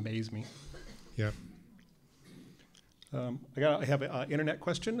just amazed me. Yeah. I have an internet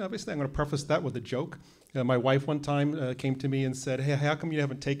question. Obviously, I'm going to preface that with a joke. My wife one time came to me and said, "Hey, how come you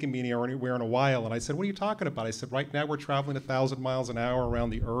haven't taken me anywhere in a while?" And I said, "What are you talking about?" I said, "Right now we're traveling 1,000 miles an hour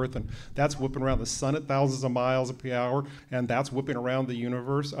around the Earth, and that's whipping around the sun at thousands of miles per hour, and that's whipping around the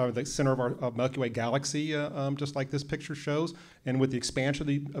universe, the center of our Milky Way galaxy, just like this picture shows. And with the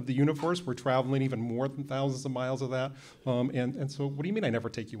expansion of the universe, we're traveling even more than thousands of miles of that. And so, what do you mean I never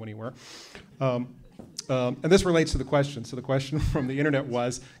take you anywhere?" And this relates to the question. So the question from the internet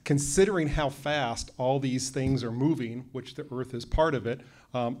was, considering how fast all these things are moving, which the Earth is part of it,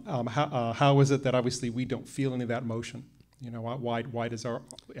 how is it that obviously we don't feel any of that motion? Why does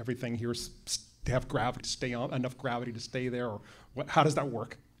everything here have gravity to stay on, enough gravity to stay there, or how does that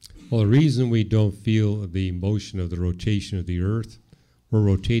work? Well, the reason we don't feel the motion of the rotation of the Earth, we're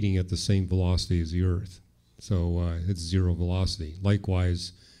rotating at the same velocity as the Earth. So it's zero velocity.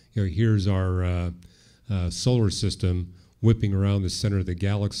 Likewise, here's our solar system whipping around the center of the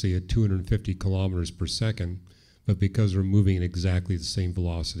galaxy at 250 kilometers per second, but because we're moving at exactly the same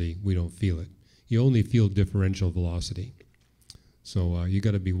velocity, we don't feel it. You only feel differential velocity. So you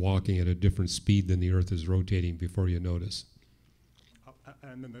got to be walking at a different speed than the Earth is rotating before you notice.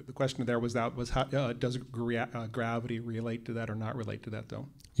 And then the question there was how does gravity relate to that or not relate to that, though?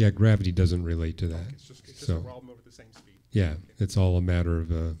 Yeah, gravity doesn't relate to that. Okay, it's just so, we're all moving at the same speed. Yeah, it's all a matter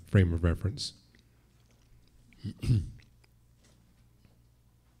of frame of reference. I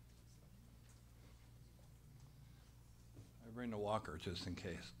bring the walker just in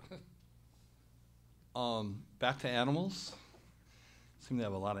case. Back to animals. Seem to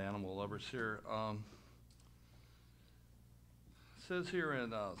have a lot of animal lovers here. It says here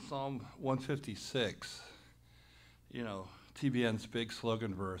in Psalm 156, TBN's big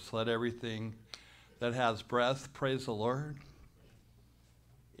slogan verse, "Let everything that has breath praise the Lord."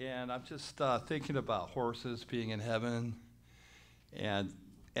 And I'm just thinking about horses being in heaven, and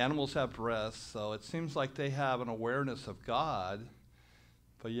animals have breath, so it seems like they have an awareness of God,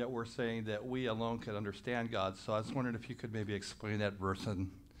 but yet we're saying that we alone can understand God. So I was wondering if you could maybe explain that verse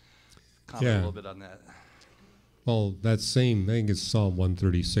and comment a little bit on that. Well, that same, I think it's Psalm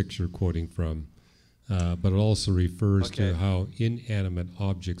 136 you're quoting from, but it also refers to how inanimate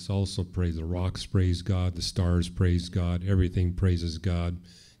objects also praise. The rocks praise God, the stars praise God, everything praises God.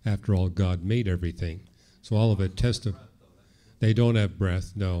 After all, God made everything. So all of it they don't have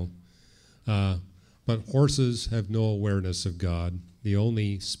breath, no. But horses have no awareness of God. The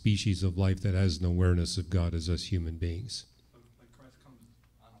only species of life that has no awareness of God is us human beings. But Christ comes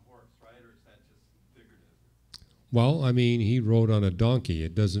on a horse, right? Or is that just figurative? Well, I mean, he rode on a donkey.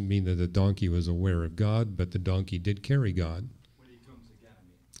 It doesn't mean that the donkey was aware of God, but the donkey did carry God. When he comes again, I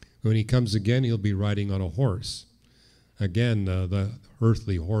mean. When he comes again, he'll be riding on a horse. Again, the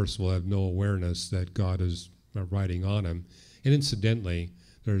earthly horse will have no awareness that God is riding on him. And incidentally,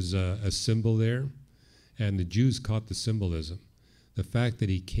 there's a symbol there, and the Jews caught the symbolism. The fact that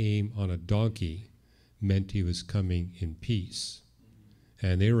he came on a donkey meant he was coming in peace.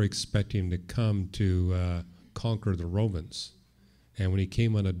 And they were expecting him to come to conquer the Romans. And when he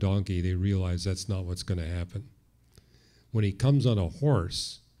came on a donkey, they realized that's not what's going to happen. When he comes on a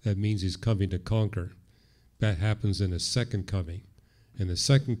horse, that means he's coming to conquer. That happens in his second coming. In the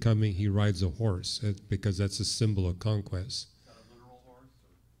second coming, he rides a horse because that's a symbol of conquest. Is that a literal horse?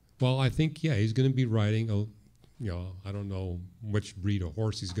 Well, I think, yeah, he's going to be riding I don't know which breed of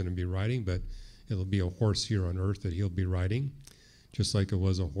horse he's going to be riding, but it'll be a horse here on earth that he'll be riding, just like it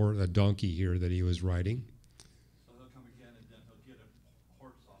was a donkey here that he was riding. So he'll come again and then he'll get a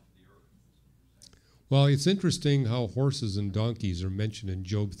horse off the earth. Well, it's interesting how horses and donkeys are mentioned in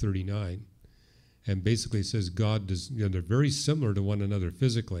Job 39. And basically it says God does, they're very similar to one another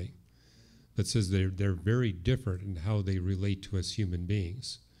physically, but says they're very different in how they relate to us human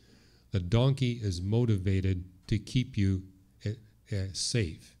beings. The donkey is motivated to keep you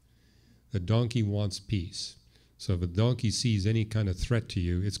safe. The donkey wants peace. So if a donkey sees any kind of threat to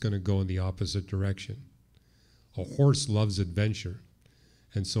you, it's going to go in the opposite direction. A horse loves adventure.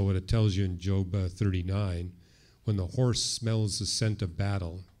 And so what it tells you in Job 39, when the horse smells the scent of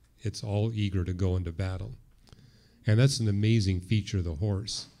battle, it's all eager to go into battle. And that's an amazing feature of the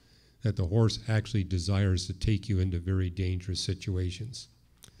horse, that the horse actually desires to take you into very dangerous situations.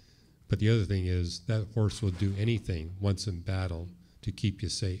 But the other thing is that horse will do anything once in battle to keep you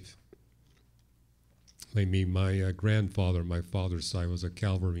safe. I mean, my grandfather, my father's side, was a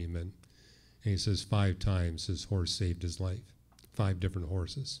cavalryman. And he says 5 times his horse saved his life. 5 different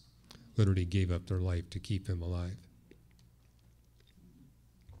horses literally gave up their life to keep him alive.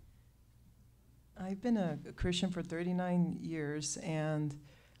 I've been a Christian for 39 years, and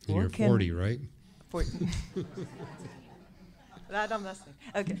you're 40, right? 40. That I'm listening.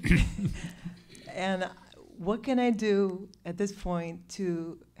 Okay. And what can I do at this point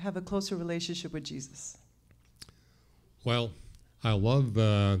to have a closer relationship with Jesus? Well, I love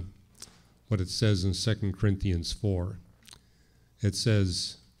what it says in 2 Corinthians 4. It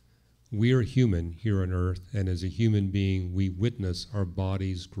says, we are human here on earth, and as a human being, we witness our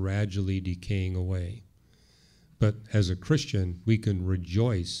bodies gradually decaying away. But as a Christian, we can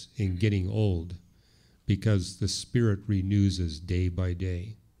rejoice in getting old because the Spirit renews us day by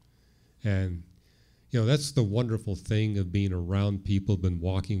day. And, that's the wonderful thing of being around people who've been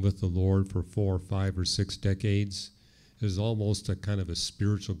walking with the Lord for 4, 5, or 6 decades. There's almost a kind of a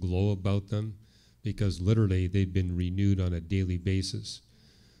spiritual glow about them because literally they've been renewed on a daily basis.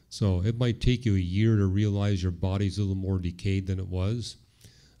 So it might take you a year to realize your body's a little more decayed than it was,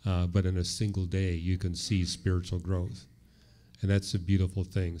 but in a single day you can see spiritual growth. And that's a beautiful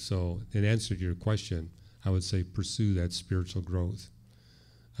thing. So in answer to your question, I would say pursue that spiritual growth.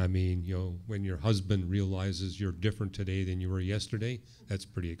 I mean, when your husband realizes you're different today than you were yesterday, that's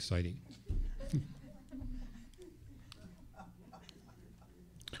pretty exciting.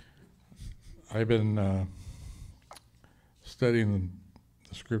 I've been studying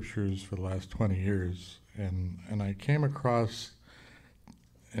the scriptures for the last 20 years, and I came across,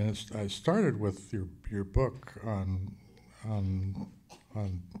 and I started with your book on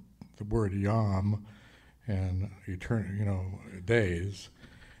the word yom and days,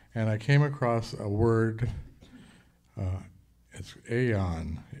 and I came across a word. It's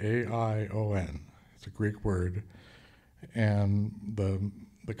aion, A-I-O-N. It's a Greek word, and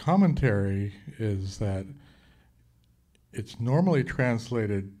the commentary is that it's normally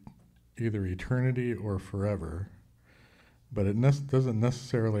translated either eternity or forever, but it doesn't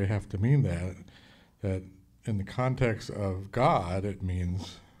necessarily have to mean that. That in the context of God, it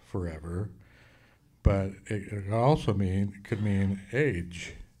means forever, but it also could mean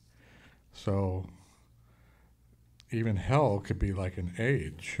age. So even hell could be like an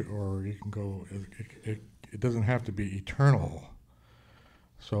age, or you can go, it doesn't have to be eternal.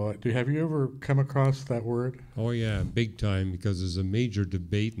 So have you ever come across that word? Oh yeah, big time, because there's a major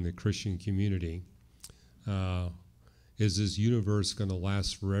debate in the Christian community. Is this universe going to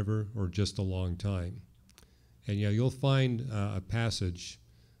last forever or just a long time? And yeah, you'll find a passage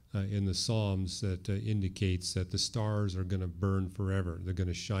in the Psalms that indicates that the stars are going to burn forever. They're going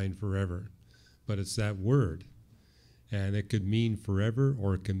to shine forever. But it's that word. And it could mean forever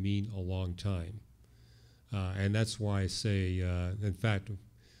or it can mean a long time. And that's why I say, in fact,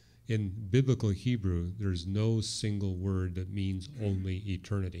 in biblical Hebrew, there's no single word that means only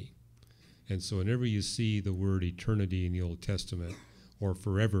eternity. And so whenever you see the word eternity in the Old Testament or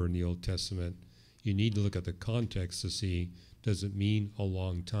forever in the Old Testament, you need to look at the context to see, does it mean a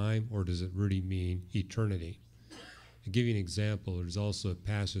long time or does it really mean eternity? To give you an example, there's also a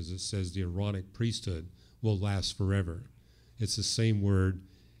passage that says the Aaronic priesthood will last forever. It's the same word.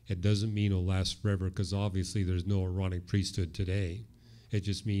 It doesn't mean it'll last forever because obviously there's no Aaronic priesthood today. It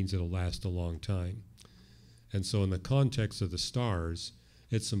just means it'll last a long time. And so in the context of the stars,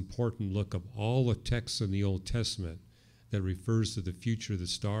 it's important to look up all the texts in the Old Testament that refers to the future of the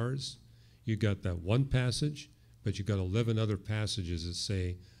stars. You got that one passage, but you got 11 other passages that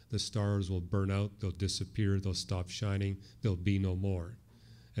say the stars will burn out, they'll disappear, they'll stop shining, there'll be no more.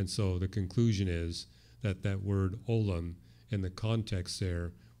 And so the conclusion is that that word olam in the context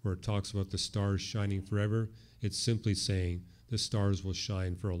there, where it talks about the stars shining forever, it's simply saying the stars will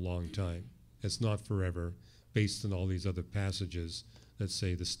shine for a long time. It's not forever, based on all these other passages that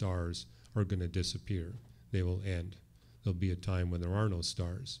say the stars are going to disappear. They will end. There'll be a time when there are no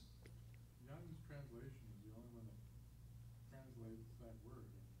stars. Young's translation is the only one that translates that word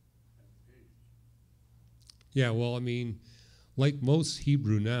as age. Yeah, well, I mean, like most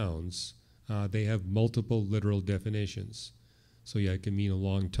Hebrew nouns, they have multiple literal definitions. So yeah, it can mean a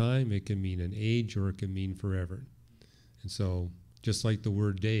long time, it can mean an age, or it can mean forever. And so, just like the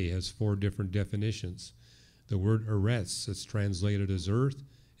word day has 4 different definitions, the word eretz, it's translated as earth,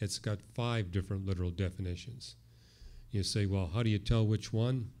 it's got 5 different literal definitions. You say, well, how do you tell which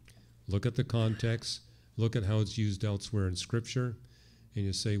one? Look at the context, look at how it's used elsewhere in Scripture, and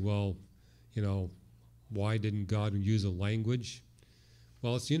you say, well, you know, why didn't God use a language?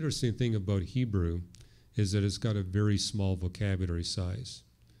 Well, it's the interesting thing about Hebrew is that it's got a very small vocabulary size.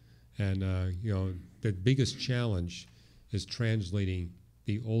 And, you know, the biggest challenge is translating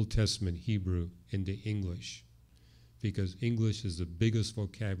the Old Testament Hebrew into English, because English is the biggest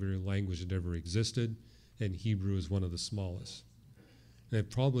vocabulary language that ever existed, and Hebrew is one of the smallest. And it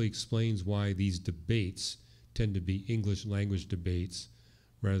probably explains why these debates tend to be English language debates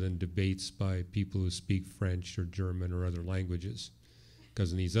rather than debates by people who speak French or German or other languages.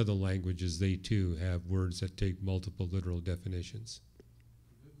 Because in these other languages, they too have words that take multiple literal definitions.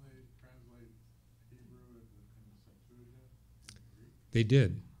 Didn't they translate Hebrew in the Septuagint in Greek? They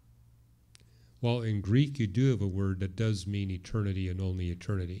did. Well, in Greek, you do have a word that does mean eternity and only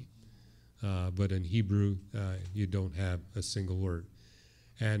eternity. But in Hebrew, you don't have a single word.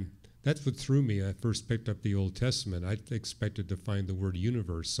 And that's what threw me. I first picked up the Old Testament. I expected to find the word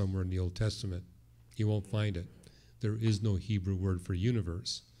universe somewhere in the Old Testament. You won't find it. There is no Hebrew word for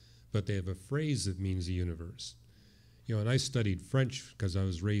universe, but they have a phrase that means the universe. You know, and I studied French because I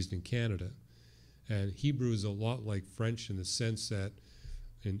was raised in Canada. And Hebrew is a lot like French in the sense that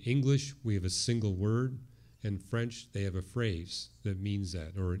in English, we have a single word. In French, they have a phrase that means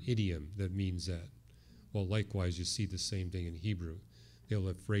that, or an idiom that means that. Well, likewise, you see the same thing in Hebrew. They'll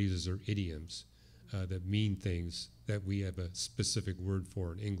have phrases or idioms that mean things that we have a specific word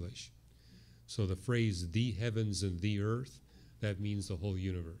for in English. So the phrase, the heavens and the earth, that means the whole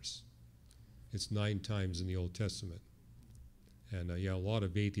universe. It's 9 times in the Old Testament. And yeah, a lot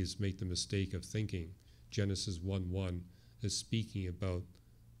of atheists make the mistake of thinking Genesis 1:1 is speaking about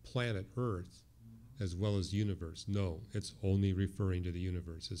planet Earth as well as universe. No, it's only referring to the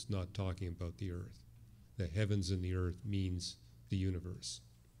universe. It's not talking about the earth. The heavens and the earth means the universe.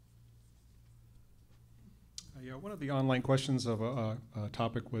 Yeah, one of the online questions of a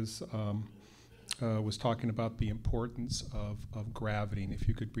topic was talking about the importance of gravity, and if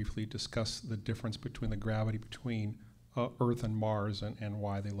you could briefly discuss the difference between the gravity between Earth and Mars and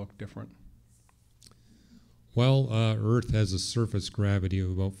why they look different. Well, Earth has a surface gravity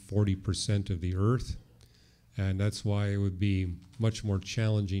of about 40% of the Earth, and that's why it would be much more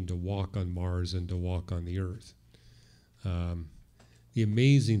challenging to walk on Mars than to walk on the Earth. The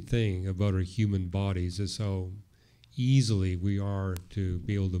amazing thing about our human bodies is how easily we are to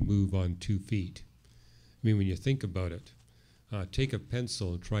be able to move on 2 feet. I mean, when you think about it, take a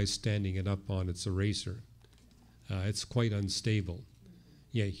pencil and try standing it up on its eraser. It's quite unstable.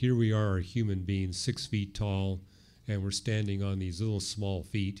 Yet here we are, human beings, 6 feet tall, and we're standing on these little small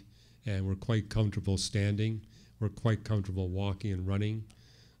feet, and we're quite comfortable standing. We're quite comfortable walking and running.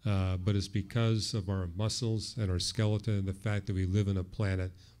 But it's because of our muscles and our skeleton and the fact that we live on a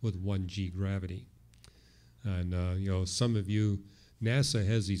planet with 1g gravity. And you know, some of you NASA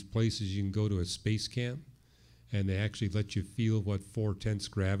has these places you can go to a space camp, and they actually let you feel what 4/10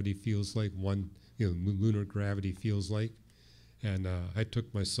 gravity feels like, lunar gravity feels like. And I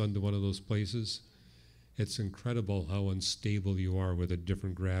took my son to one of those places. It's incredible how unstable you are with a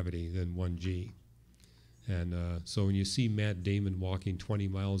different gravity than 1G. And so when you see Matt Damon walking 20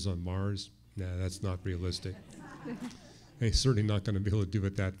 miles on Mars, nah, that's not realistic. He's certainly not going to be able to do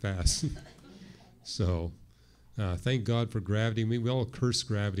it that fast. So thank God for gravity. I mean, we all curse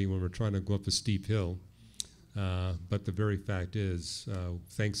gravity when we're trying to go up a steep hill. But the very fact is,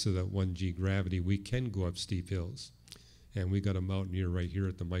 thanks to that 1G gravity, we can go up steep hills. And we got a mountaineer right here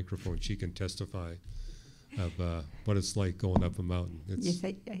at the microphone. She can testify of what it's like going up a mountain. Yes,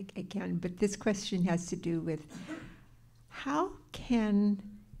 I can. But this question has to do with how can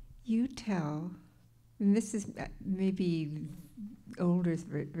you tell, and this is maybe old Earth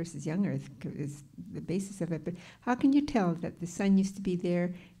versus young Earth is the basis of it, but how can you tell that the sun used to be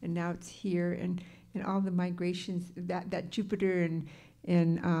there and now it's here, and all the migrations, that Jupiter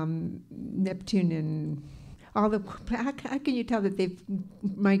and Neptune and all the, how can you tell that they've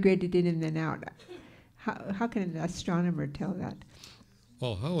migrated in and then out? How can an astronomer tell that?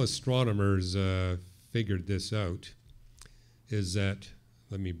 Well, how astronomers figured this out is that,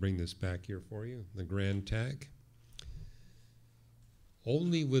 let me bring this back here for you, the grand tag.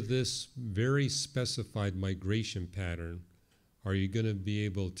 Only with this very specified migration pattern are you going to be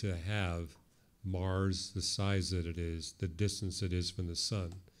able to have Mars the size that it is, the distance it is from the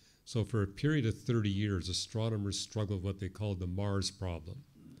sun. So for a period of 30 years, astronomers struggled with what they called the Mars problem,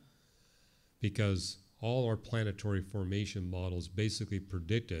 because all our planetary formation models basically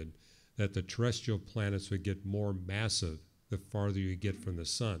predicted that the terrestrial planets would get more massive the farther you get from the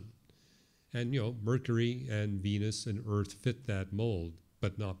sun. And, Mercury and Venus and Earth fit that mold,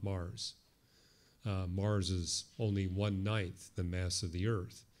 but not Mars. Mars is only 1/9 the mass of the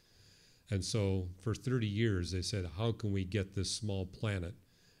Earth. And so for 30 years, they said, how can we get this small planet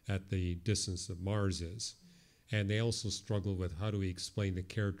at the distance that Mars is? And they also struggled with how do we explain the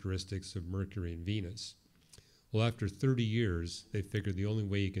characteristics of Mercury and Venus. Well, after 30 years, they figured the only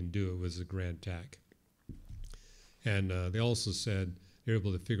way you can do it was a grand tack. And they also said they're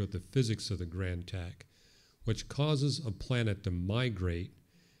able to figure out the physics of the grand tack. Which causes a planet to migrate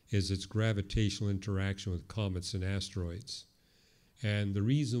is its gravitational interaction with comets and asteroids. And the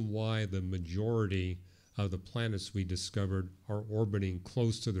reason why the majority of the planets we discovered are orbiting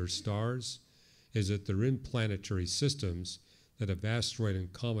close to their stars is that they're in planetary systems that have asteroid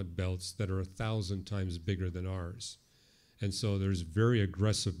and comet belts that are 1,000 times bigger than ours. And so there's very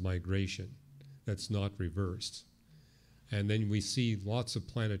aggressive migration that's not reversed. And then we see lots of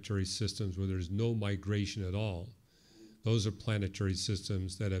planetary systems where there's no migration at all. Those are planetary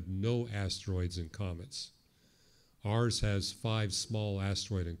systems that have no asteroids and comets. Ours has 5 small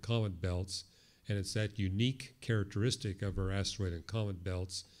asteroid and comet belts, and it's that unique characteristic of our asteroid and comet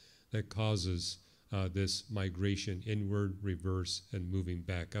belts that causes this migration inward, reverse, and moving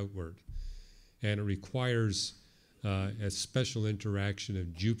back outward. And it requires a special interaction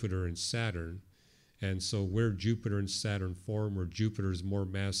of Jupiter and Saturn. And so where Jupiter and Saturn form, where Jupiter is more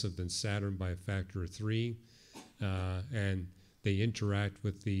massive than Saturn by a factor of 3, and they interact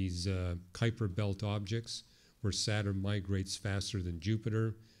with these Kuiper belt objects, where Saturn migrates faster than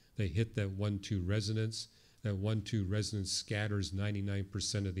Jupiter. They hit that 1-2 resonance. That 1-2 resonance scatters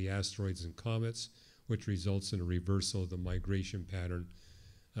 99% of the asteroids and comets, which results in a reversal of the migration pattern.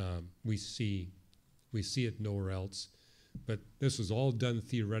 We see it nowhere else. But this was all done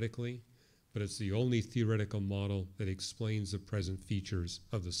theoretically, but it's the only theoretical model that explains the present features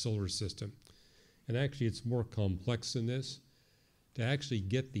of the solar system. And actually, it's more complex than this. To actually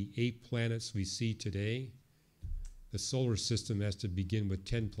get the 8 planets we see today, the solar system has to begin with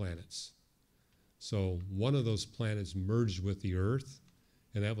 10 planets. So one of those planets merged with the Earth,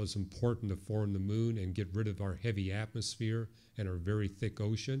 and that was important to form the moon and get rid of our heavy atmosphere and our very thick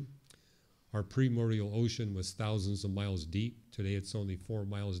ocean. Our primordial ocean was thousands of miles deep. Today it's only 4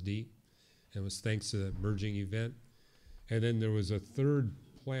 miles deep, and it was thanks to that merging event. And then there was a third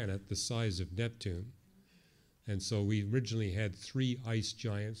planet the size of Neptune. And so we originally had 3 ice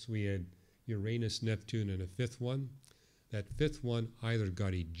giants. We had Uranus, Neptune, and a 5th one. That 5th one either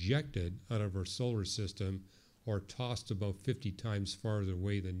got ejected out of our solar system or tossed about 50 times farther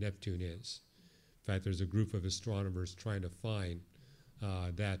away than Neptune is. In fact, there's a group of astronomers trying to find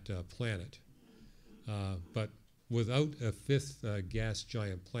that planet. But without a 5th gas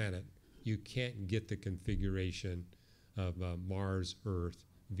giant planet, you can't get the configuration of Mars, Earth,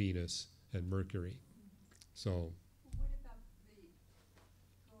 Venus, and Mercury. So. What about the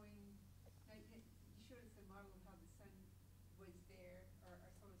going, you showed us the model of how the sun was there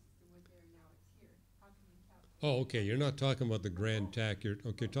Oh, okay, you're not talking about the grand tack, you're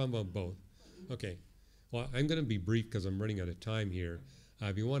talking about both. Okay, well, I'm going to be brief because I'm running out of time here.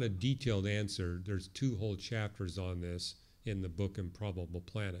 If you want a detailed answer, there's 2 whole chapters on this in the book Improbable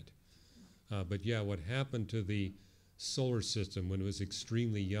Planet. But yeah, what happened to the solar system when it was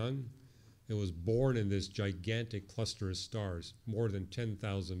extremely young, it was born in this gigantic cluster of stars, more than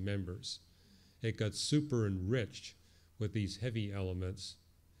 10,000 members. It got super enriched with these heavy elements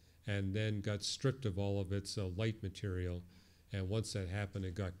and then got stripped of all of its light material. And once that happened,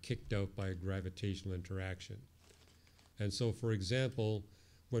 it got kicked out by a gravitational interaction. And so, for example,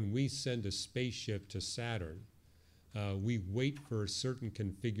 when we send a spaceship to Saturn, we wait for a certain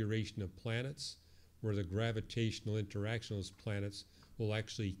configuration of planets where the gravitational interaction of those planets will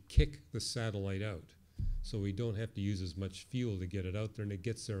actually kick the satellite out. So we don't have to use as much fuel to get it out there, and it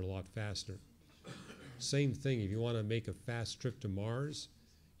gets there a lot faster. Same thing, if you want to make a fast trip to Mars,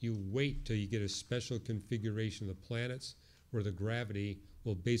 you wait till you get a special configuration of the planets where the gravity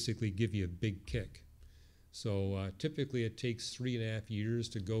will basically give you a big kick. So typically it takes 3.5 years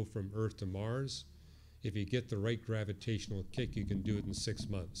to go from Earth to Mars. If you get the right gravitational kick, you can do it in 6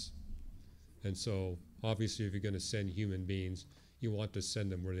 months. And so obviously if you're going to send human beings, you want to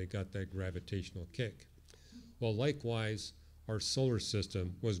send them where they got that gravitational kick. Well, likewise, our solar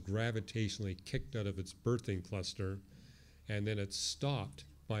system was gravitationally kicked out of its birthing cluster, and then it stopped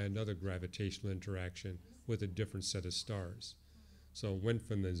by another gravitational interaction with a different set of stars. So it went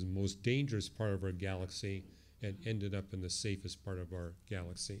from the most dangerous part of our galaxy and ended up in the safest part of our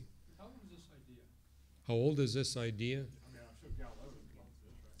galaxy. How old is this idea? How old is this idea? I mean, I'm sure Galileo didn't come up with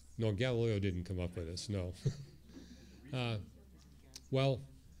this, right? No, Galileo didn't come up with this, no. Well,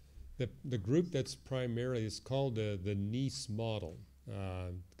 the group that's primarily, it's called the Nice model,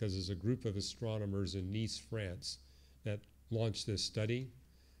 because there's a group of astronomers in Nice, France, that launched this study,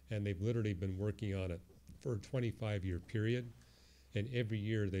 and they've literally been working on it for a 25-year period, and every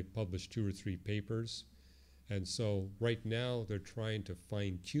year they publish 2 or 3 papers. And so right now they're trying to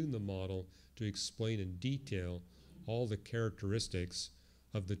fine-tune the model to explain in detail all the characteristics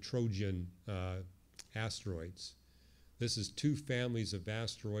of the Trojan asteroids. This is 2 families of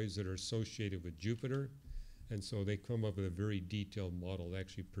asteroids that are associated with Jupiter, and so they come up with a very detailed model that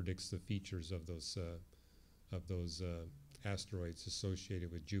actually predicts the features of those asteroids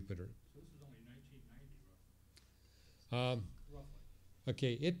associated with Jupiter. So this is only 1990, roughly.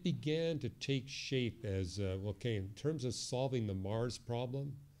 Okay, it began to take shape as, okay, in terms of solving the Mars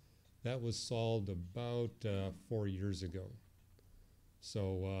problem, that was solved about 4 years ago.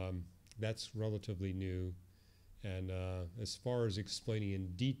 So that's relatively new. And as far as explaining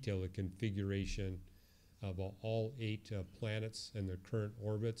in detail the configuration of all 8 planets and their current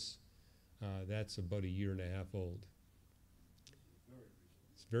orbits, that's about 1.5 years old.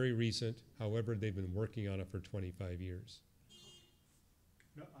 It's very recent. However, they've been working on it for 25 years.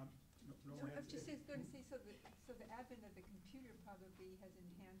 No, I was just going to say, so the advent of the computer probably has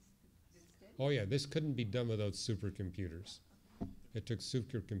enhanced the study? Oh yeah, this couldn't be done without supercomputers. It took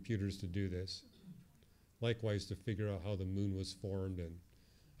supercomputers to do this. Likewise, to figure out how the moon was formed and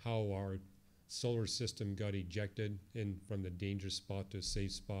how our solar system got ejected from the dangerous spot to a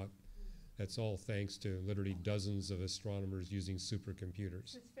safe spot. That's all thanks to literally dozens of astronomers using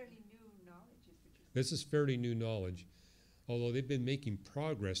supercomputers. So it's fairly new knowledge, is what you're saying? This is fairly new knowledge, although they've been making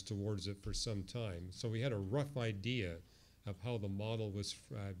progress towards it for some time. So we had a rough idea of how the model was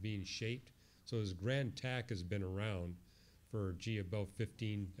being shaped. So this grand tack has been around for, about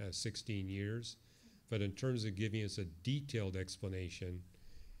 15, 16 years. But in terms of giving us a detailed explanation,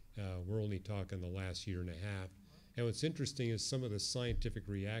 we're only talking the last 1.5 years. And what's interesting is some of the scientific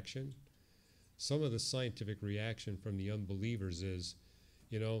reaction. Some of the scientific reaction from the unbelievers is,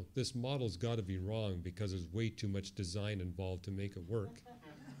 you know, this model's got to be wrong because there's way too much design involved to make it work.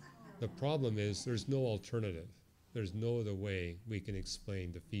 The problem is there's no alternative. There's no other way we can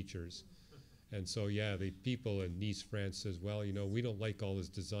explain the features. And so, yeah, the people in Nice, France says, well, you know, we don't like all this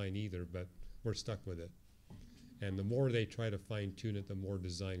design either, but we're stuck with it. And the more they try to fine-tune it, the more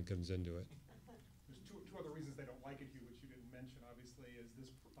design comes into it. There's two other reasons they don't like it, Hugh, which you didn't mention, obviously, is this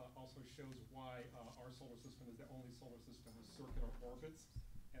also shows why our solar system is the only solar system with circular orbits,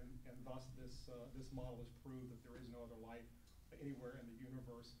 and thus this model has proved that there is no other life anywhere in the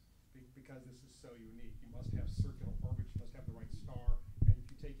universe because this is so unique. You must have circular orbits, you must have the right star, and if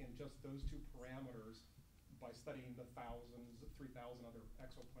you take in just those 2 parameters by studying the 3,000 other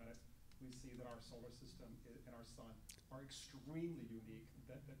exoplanets, we see that our solar system and our sun are extremely unique.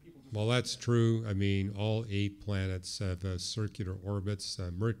 That people just well, that's true. I mean, all 8 planets have circular orbits.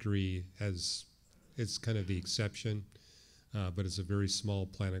 Mercury it's kind of the exception, but it's a very small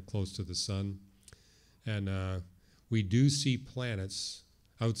planet close to the sun. And we do see planets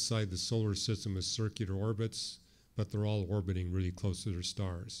outside the solar system with circular orbits, but they're all orbiting really close to their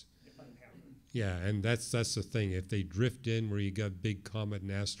stars. Yeah, and that's the thing. If they drift in where you got big comet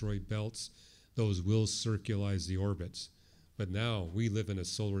and asteroid belts, those will circularize the orbits. But now we live in a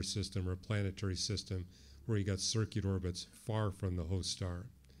solar system or a planetary system where you got circular orbits far from the host star.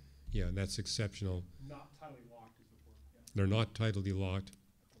 Yeah, and that's exceptional. Not tidally locked is the word. Yeah. They're not tidally locked.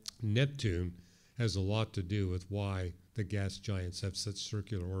 Neptune has a lot to do with why the gas giants have such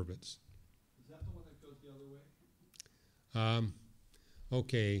circular orbits. Is that the one that goes the other way?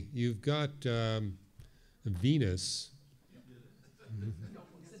 Okay, you've got Venus.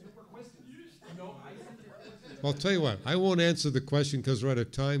 I'll tell you what, I won't answer the question because we're out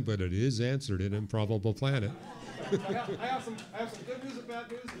of time, but it is answered in Improbable Planet. I have some good news and bad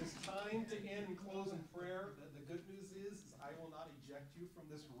news. It's time to end and close in prayer. The good news is I will not eject you from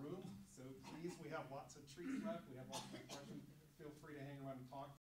this room. So please, we have lots of treats left. We have lots of questions. Feel free to hang around and talk.